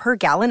 off per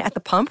gallon at the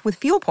pump with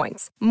fuel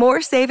points.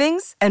 More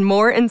savings and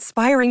more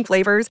inspiring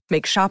flavors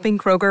make shopping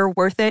Kroger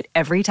worth it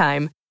every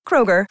time.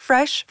 Kroger,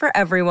 fresh for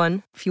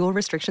everyone. Fuel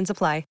restrictions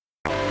apply.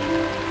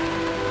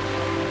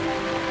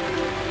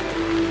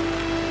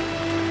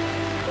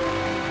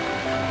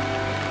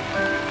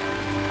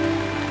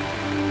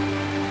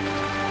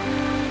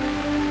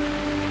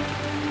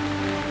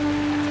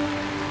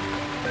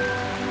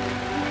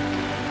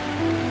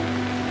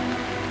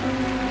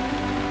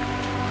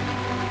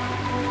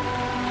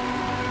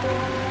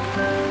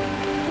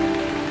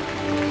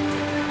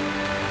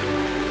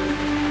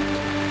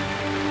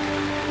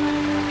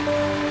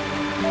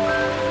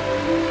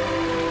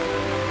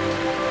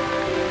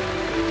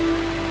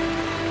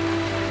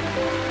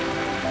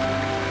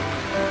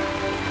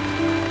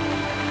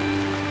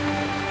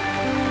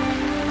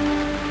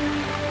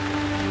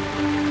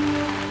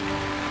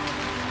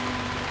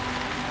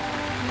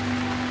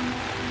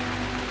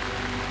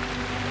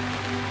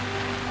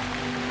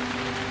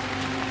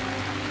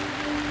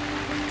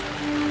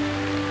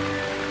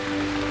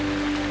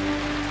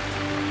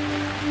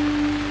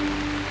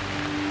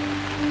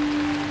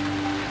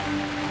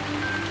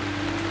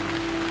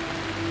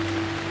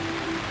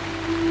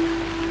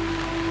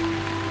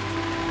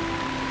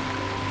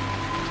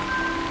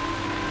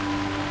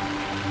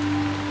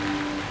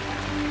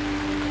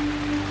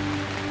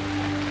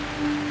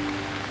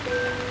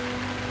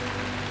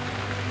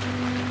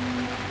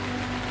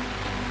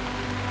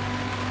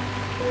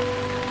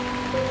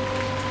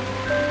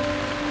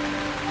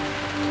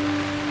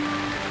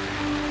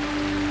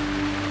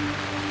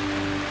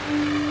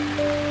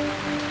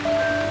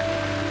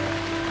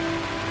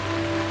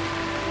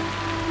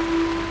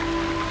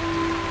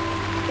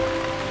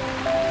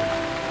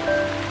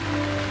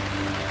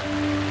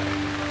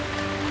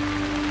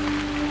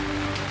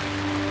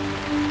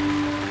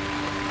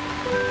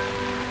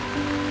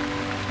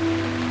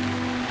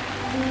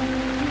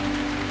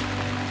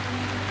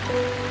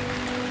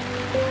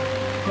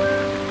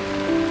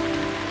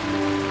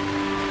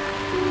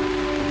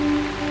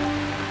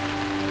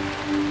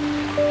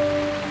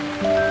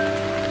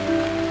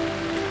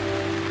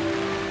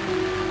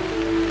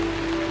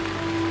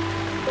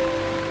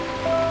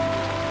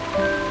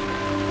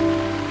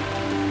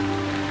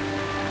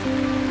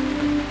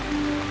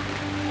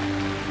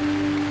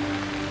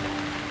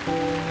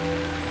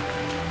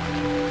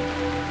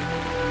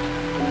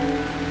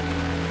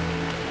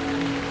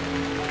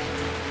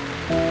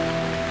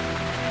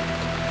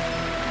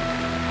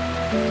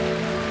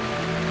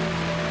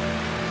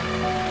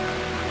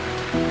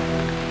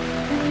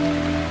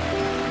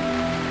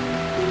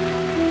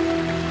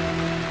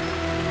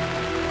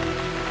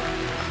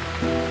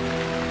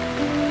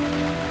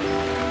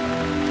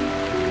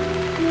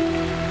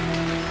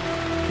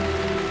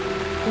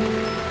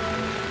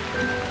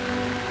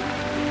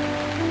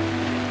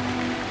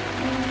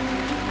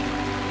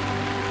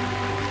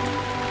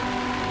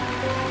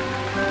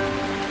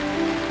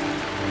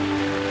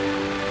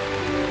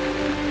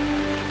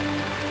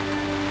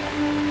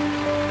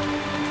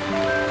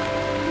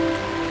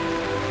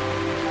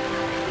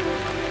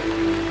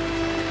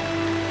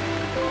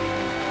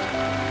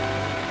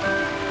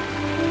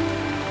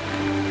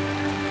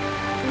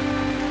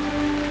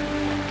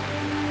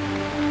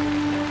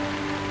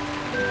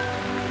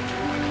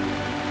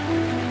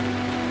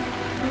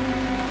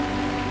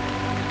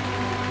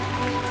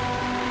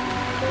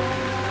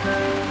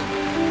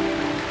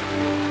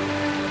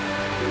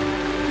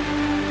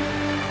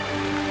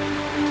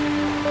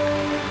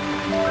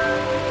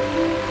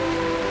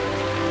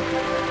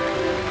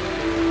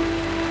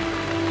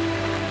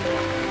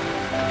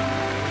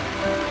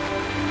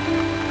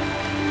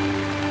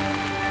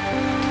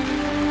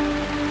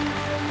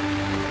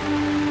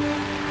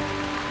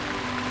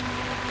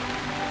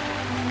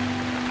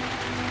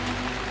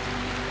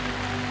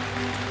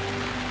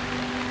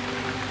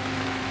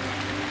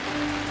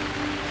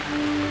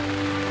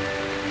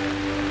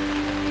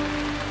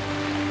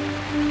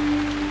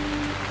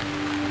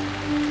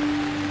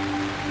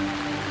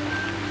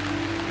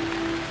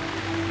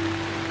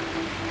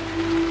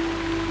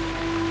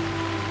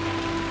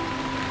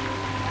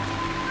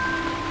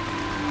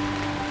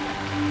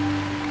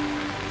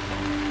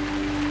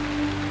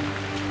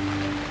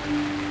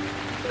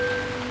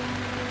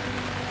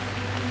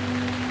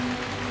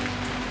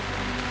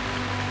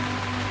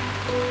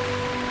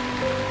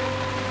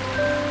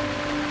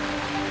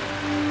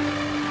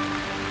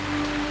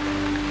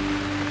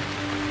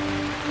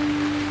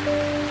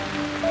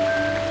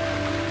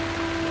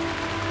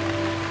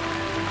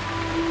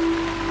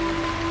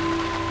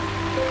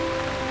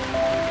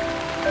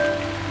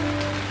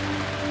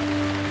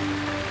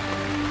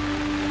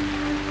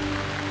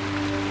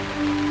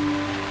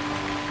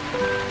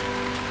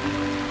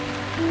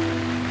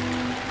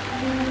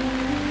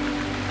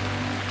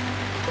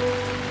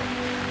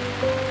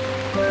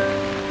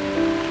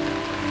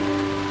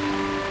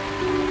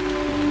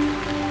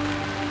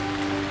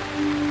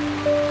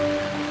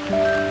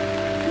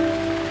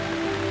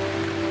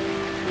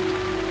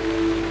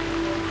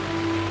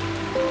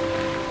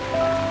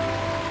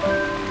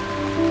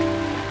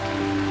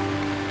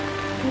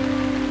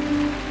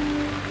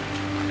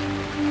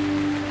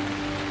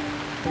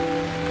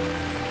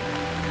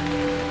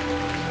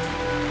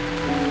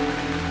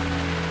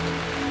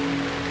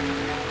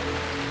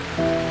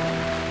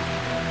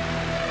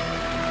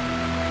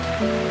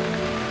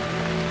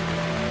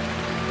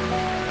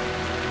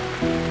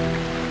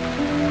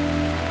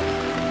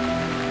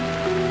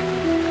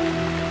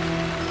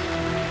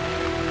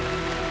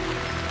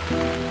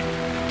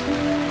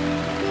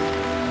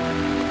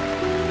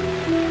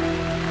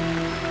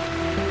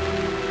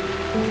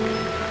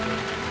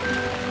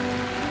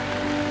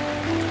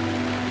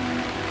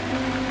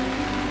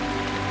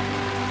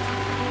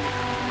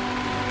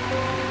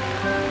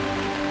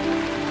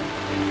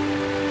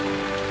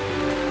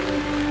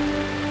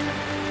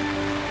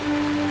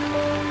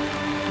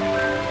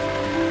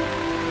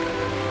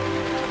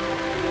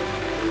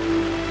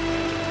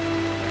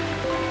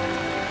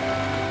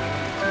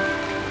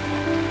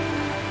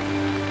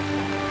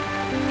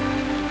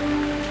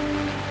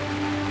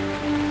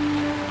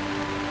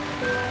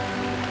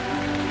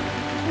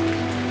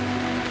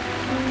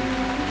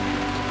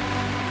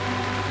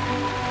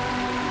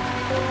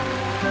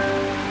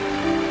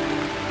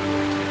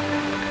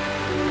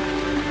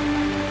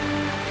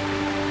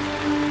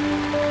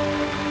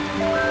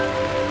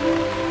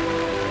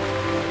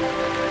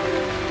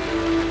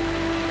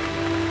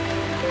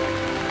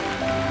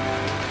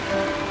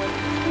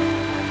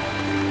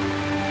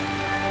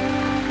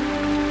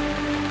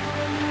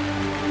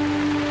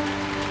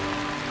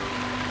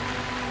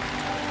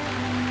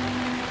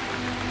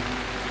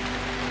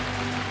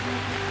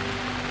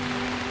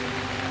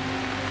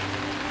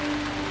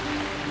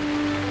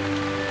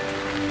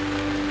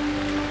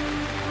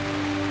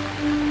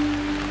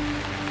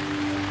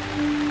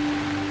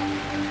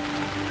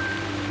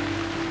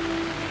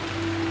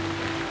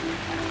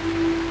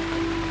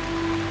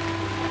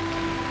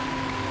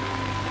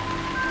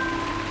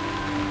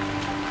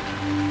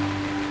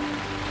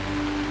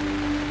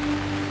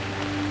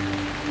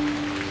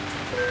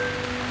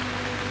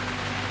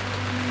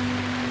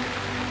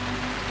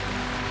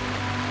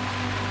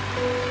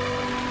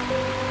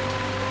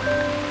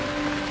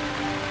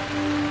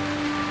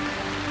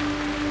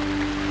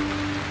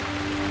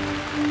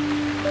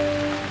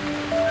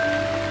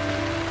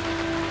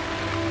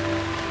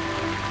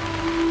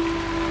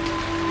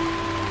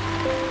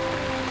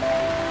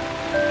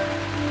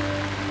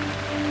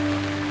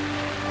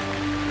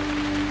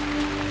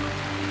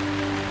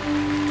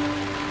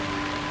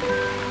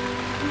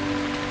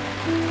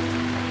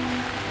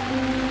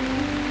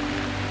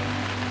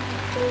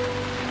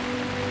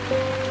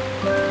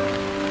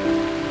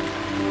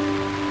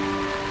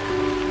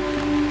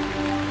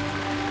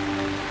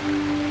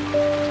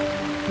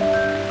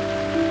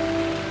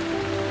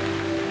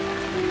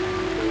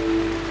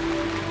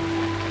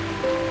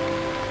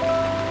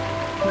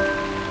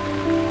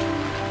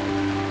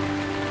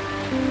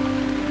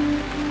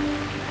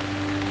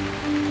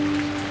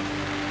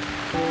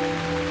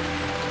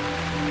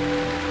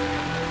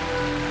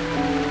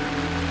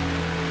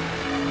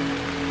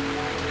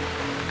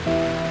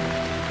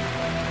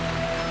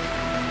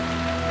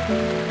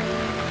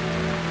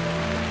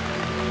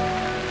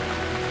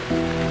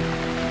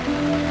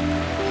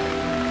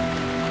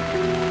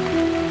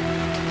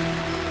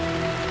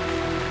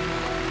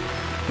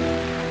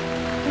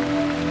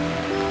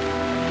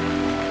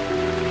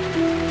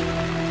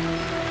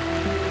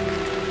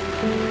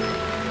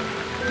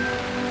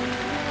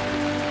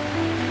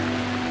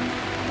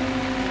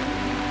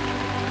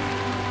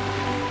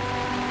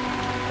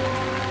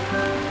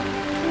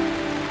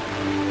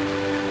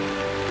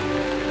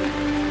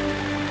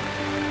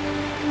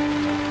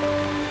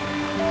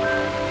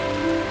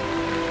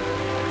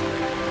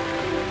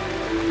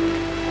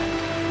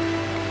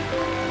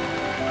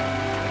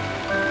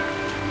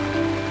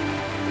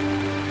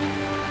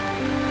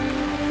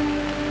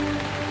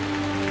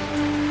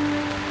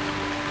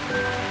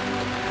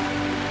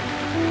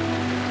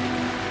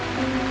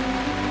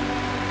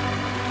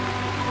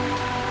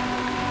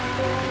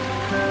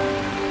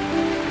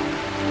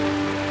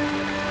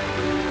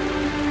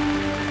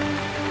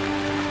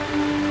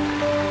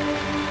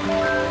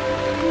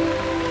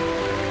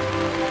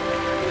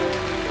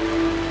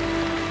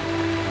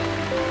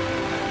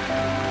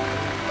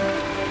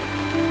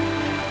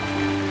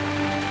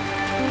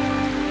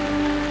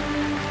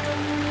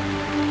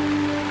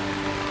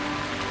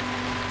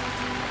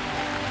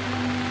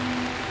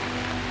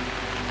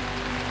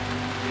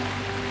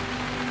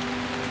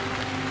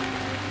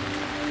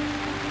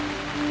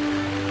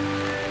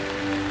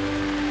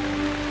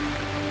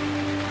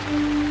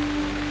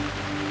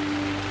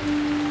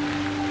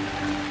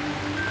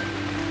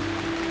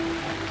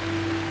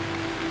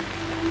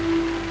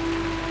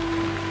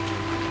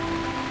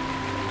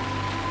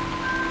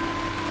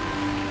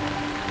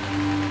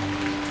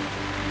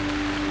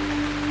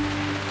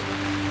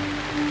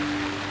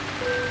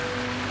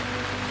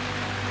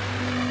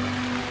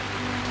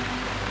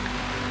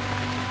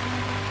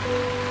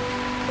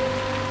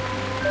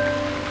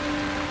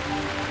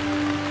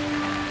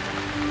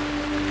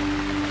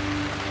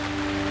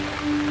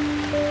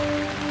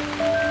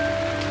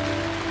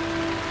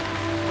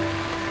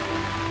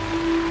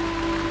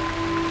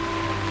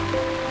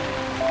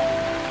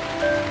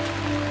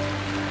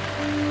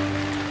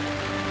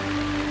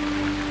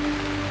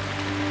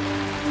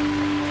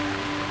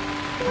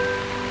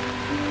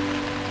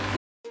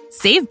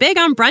 Save big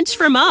on brunch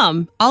for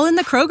mom, all in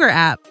the Kroger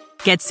app.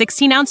 Get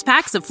 16-ounce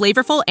packs of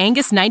flavorful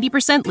Angus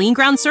 90% lean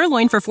ground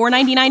sirloin for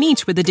 $4.99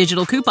 each with a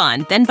digital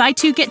coupon. Then buy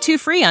 2, get 2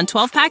 free on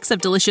 12 packs of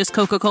delicious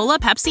Coca-Cola,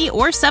 Pepsi,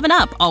 or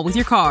 7-Up, all with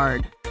your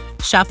card.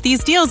 Shop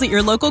these deals at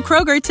your local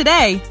Kroger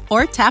today,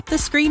 or tap the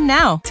screen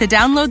now to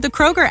download the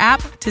Kroger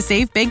app to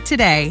save big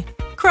today.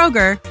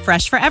 Kroger,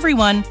 fresh for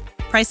everyone.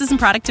 Prices and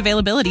product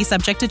availability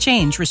subject to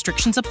change.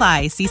 Restrictions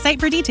apply. See site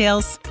for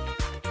details.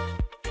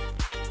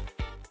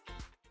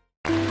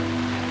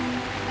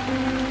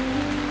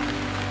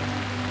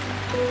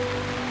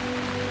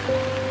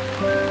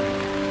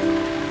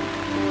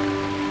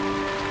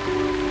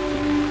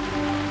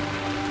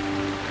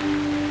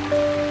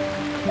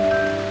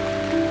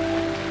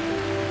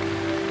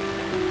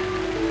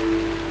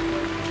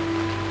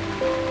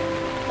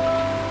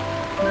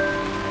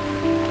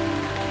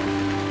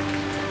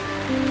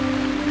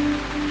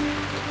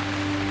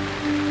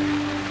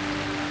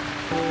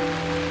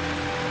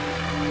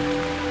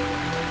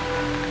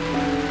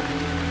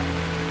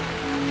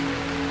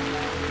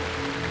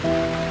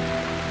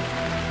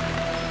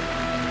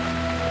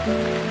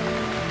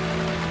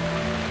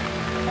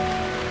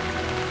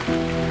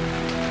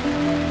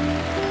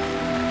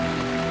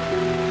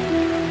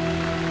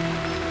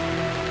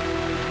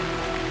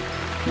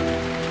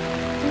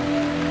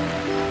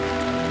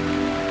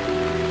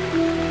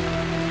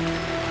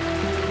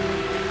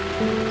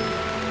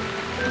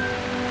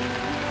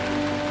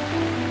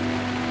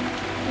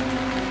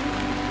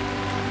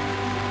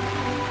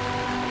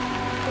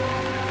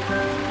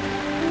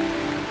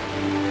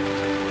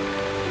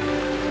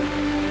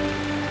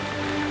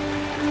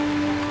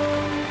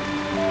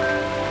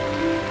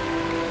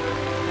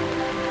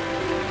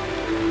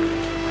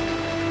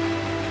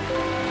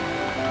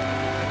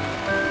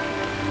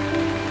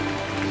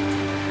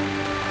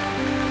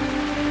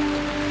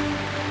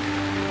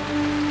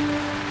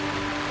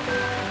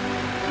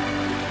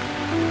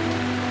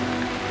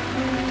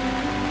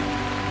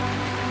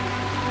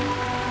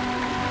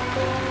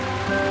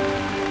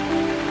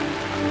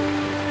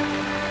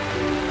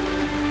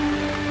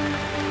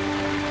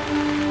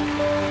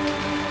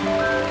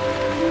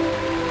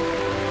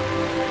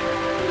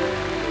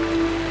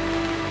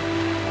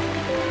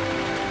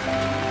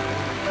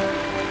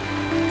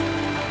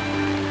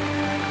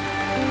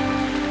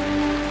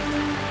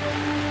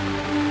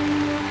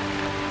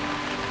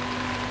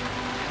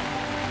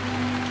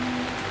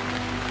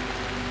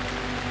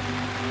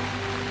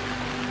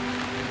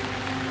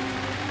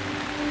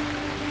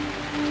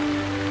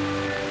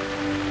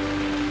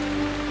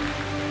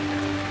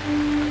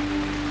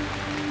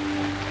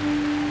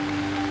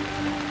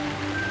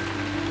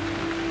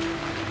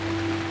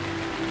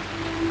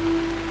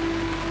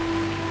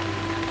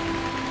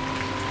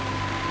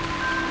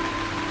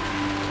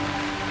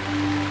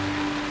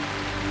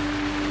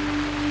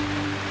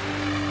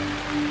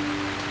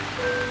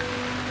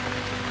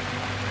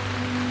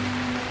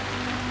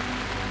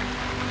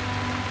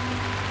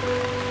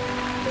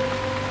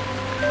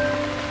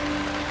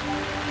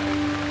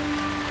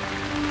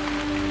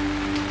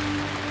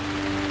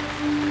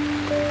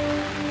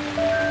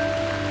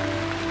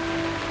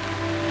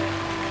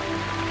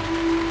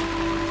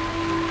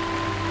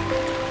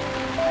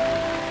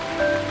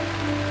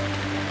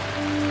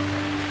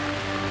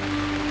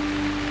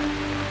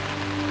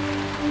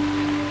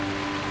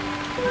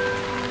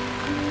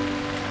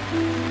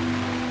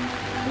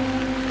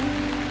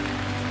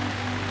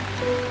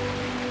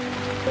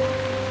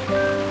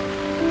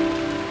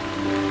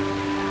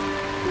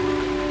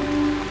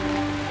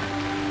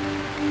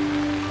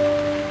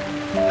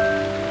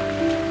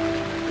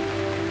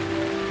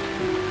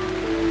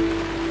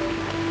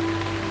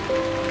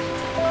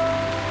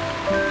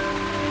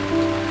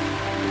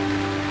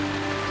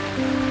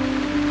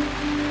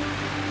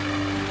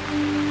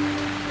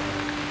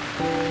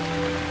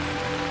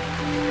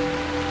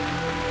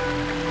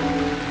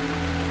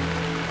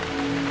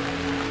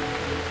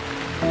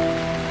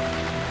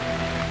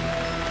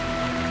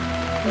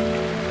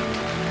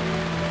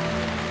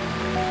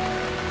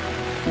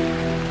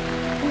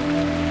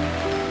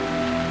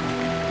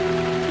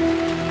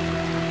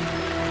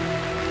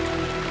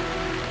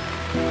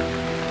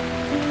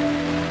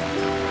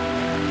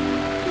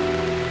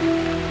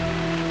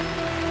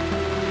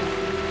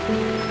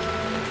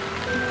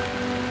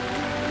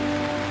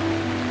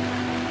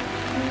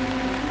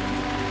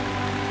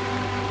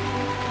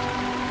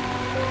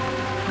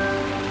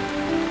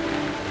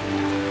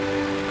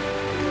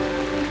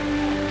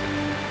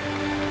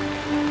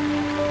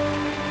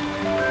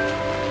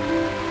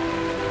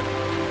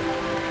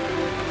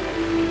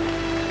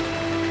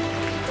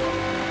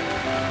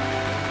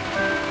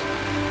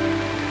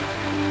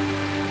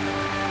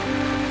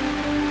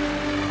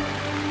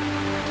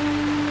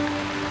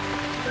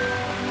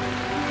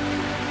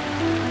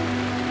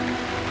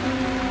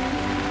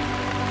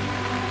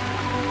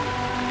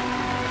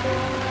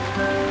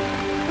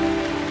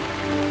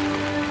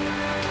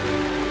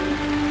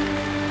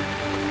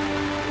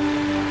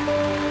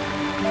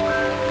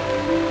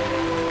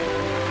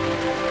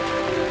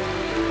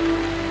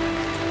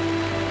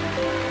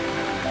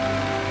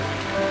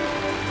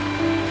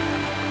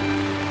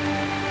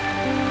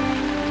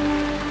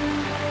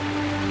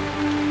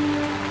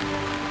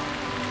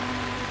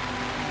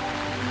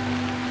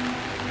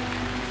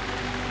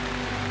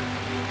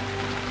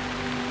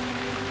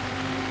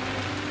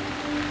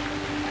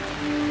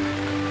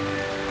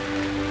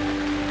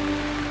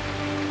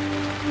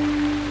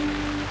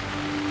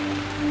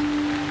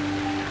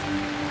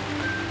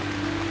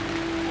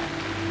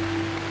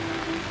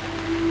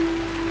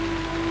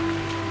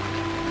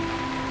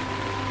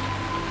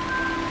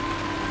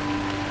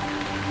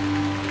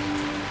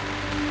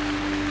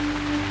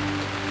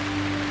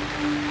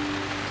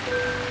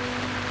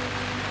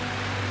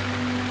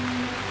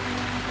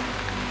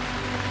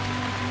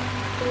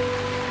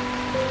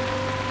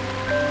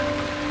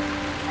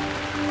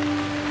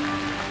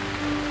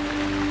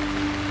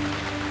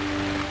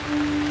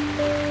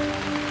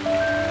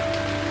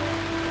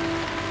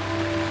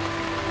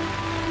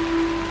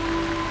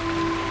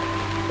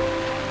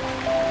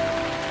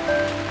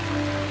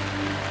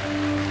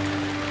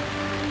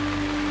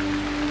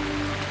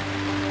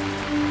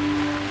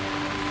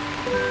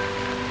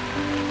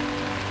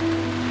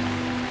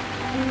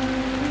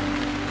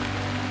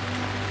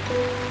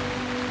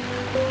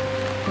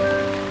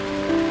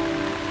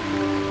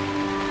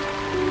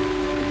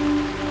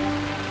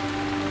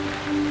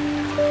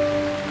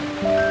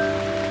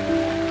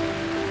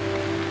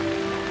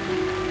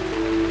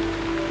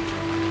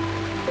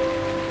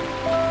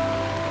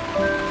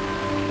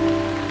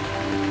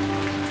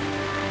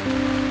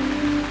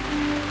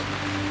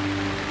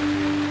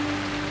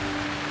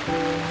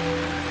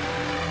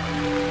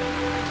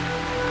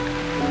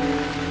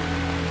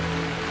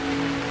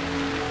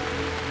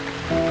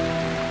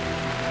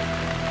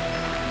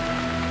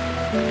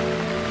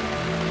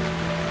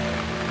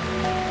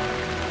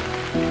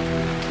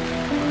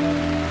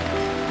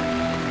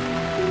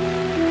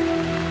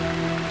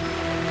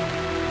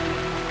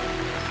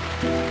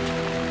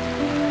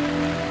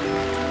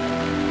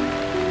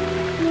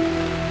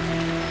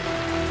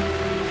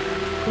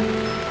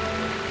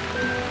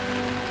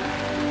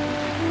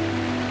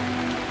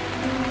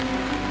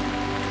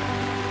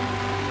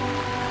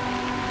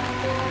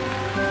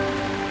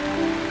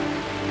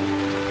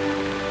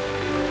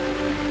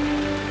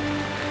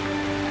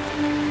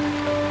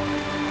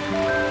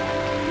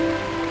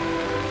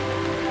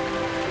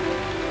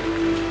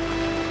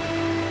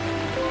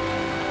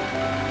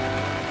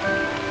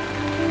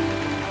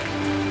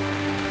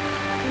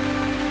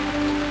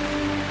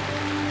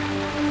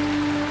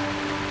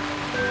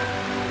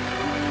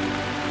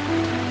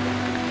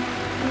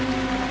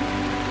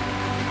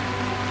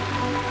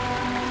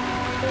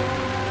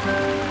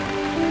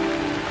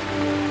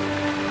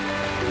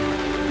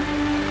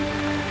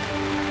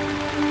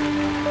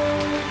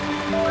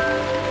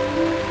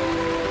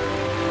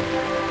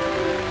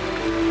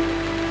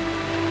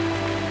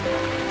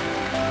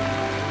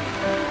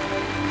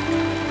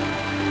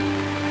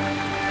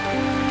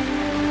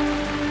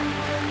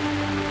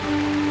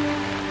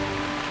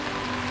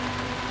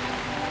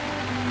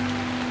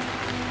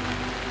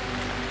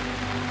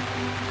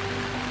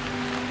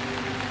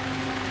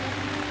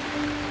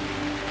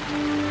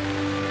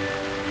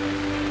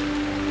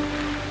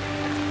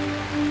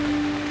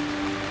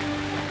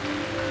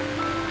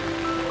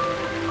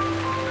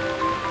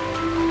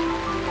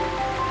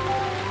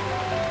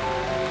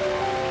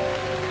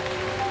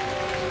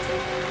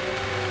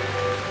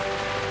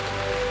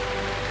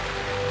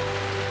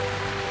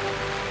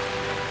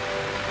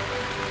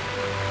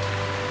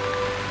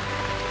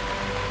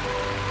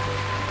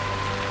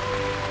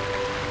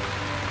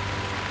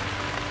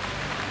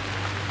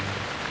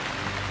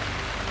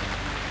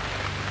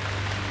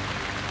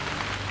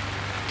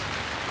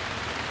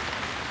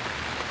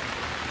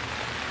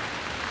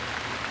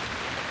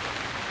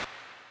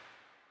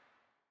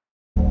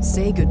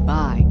 Say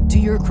goodbye to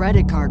your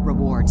credit card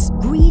rewards.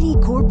 Greedy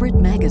corporate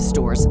mega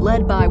stores,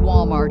 led by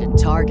Walmart and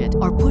Target,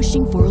 are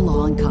pushing for a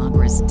law in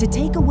Congress to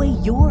take away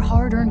your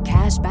hard-earned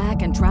cash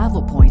back and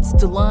travel points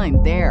to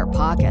line their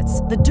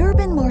pockets. The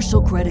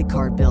Durbin-Marshall credit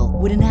card bill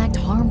would enact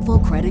harmful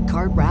credit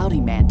card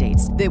routing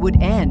mandates that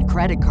would end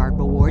credit card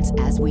rewards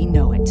as we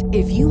know it.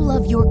 If you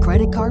love your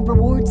credit card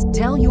rewards,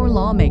 tell your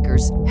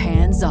lawmakers,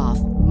 hands off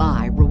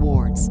my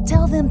rewards.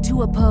 Tell them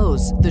to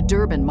oppose the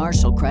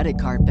Durbin-Marshall credit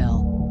card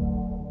bill.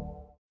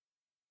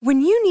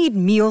 When you need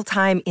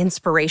mealtime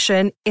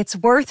inspiration, it's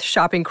worth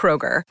shopping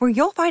Kroger, where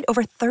you'll find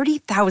over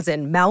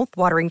 30,000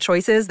 mouth-watering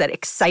choices that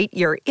excite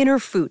your inner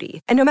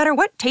foodie. And no matter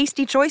what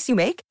tasty choice you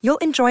make, you'll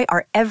enjoy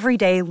our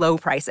everyday low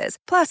prices,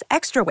 plus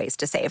extra ways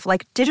to save,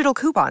 like digital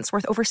coupons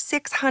worth over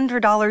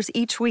 $600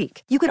 each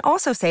week. You can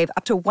also save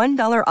up to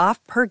 $1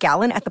 off per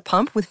gallon at the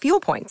pump with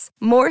fuel points.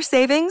 More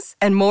savings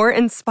and more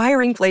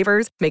inspiring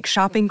flavors make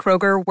shopping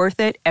Kroger worth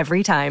it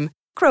every time.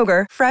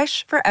 Kroger,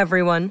 fresh for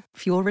everyone.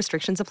 Fuel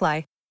restrictions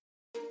apply.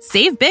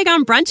 Save big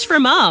on brunch for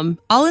mom,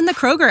 all in the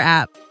Kroger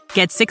app.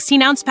 Get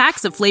 16-ounce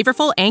packs of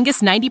flavorful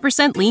Angus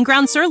 90% lean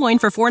ground sirloin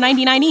for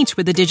 $4.99 each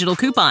with a digital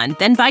coupon.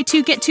 Then buy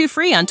 2, get 2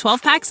 free on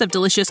 12 packs of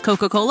delicious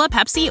Coca-Cola,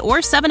 Pepsi, or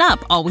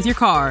 7-Up, all with your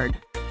card.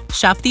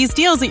 Shop these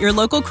deals at your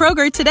local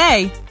Kroger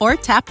today, or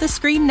tap the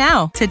screen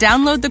now to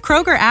download the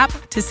Kroger app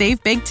to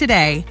save big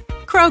today.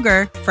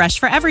 Kroger, fresh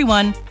for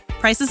everyone.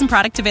 Prices and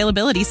product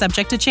availability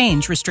subject to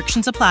change.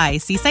 Restrictions apply.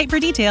 See site for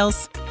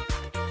details.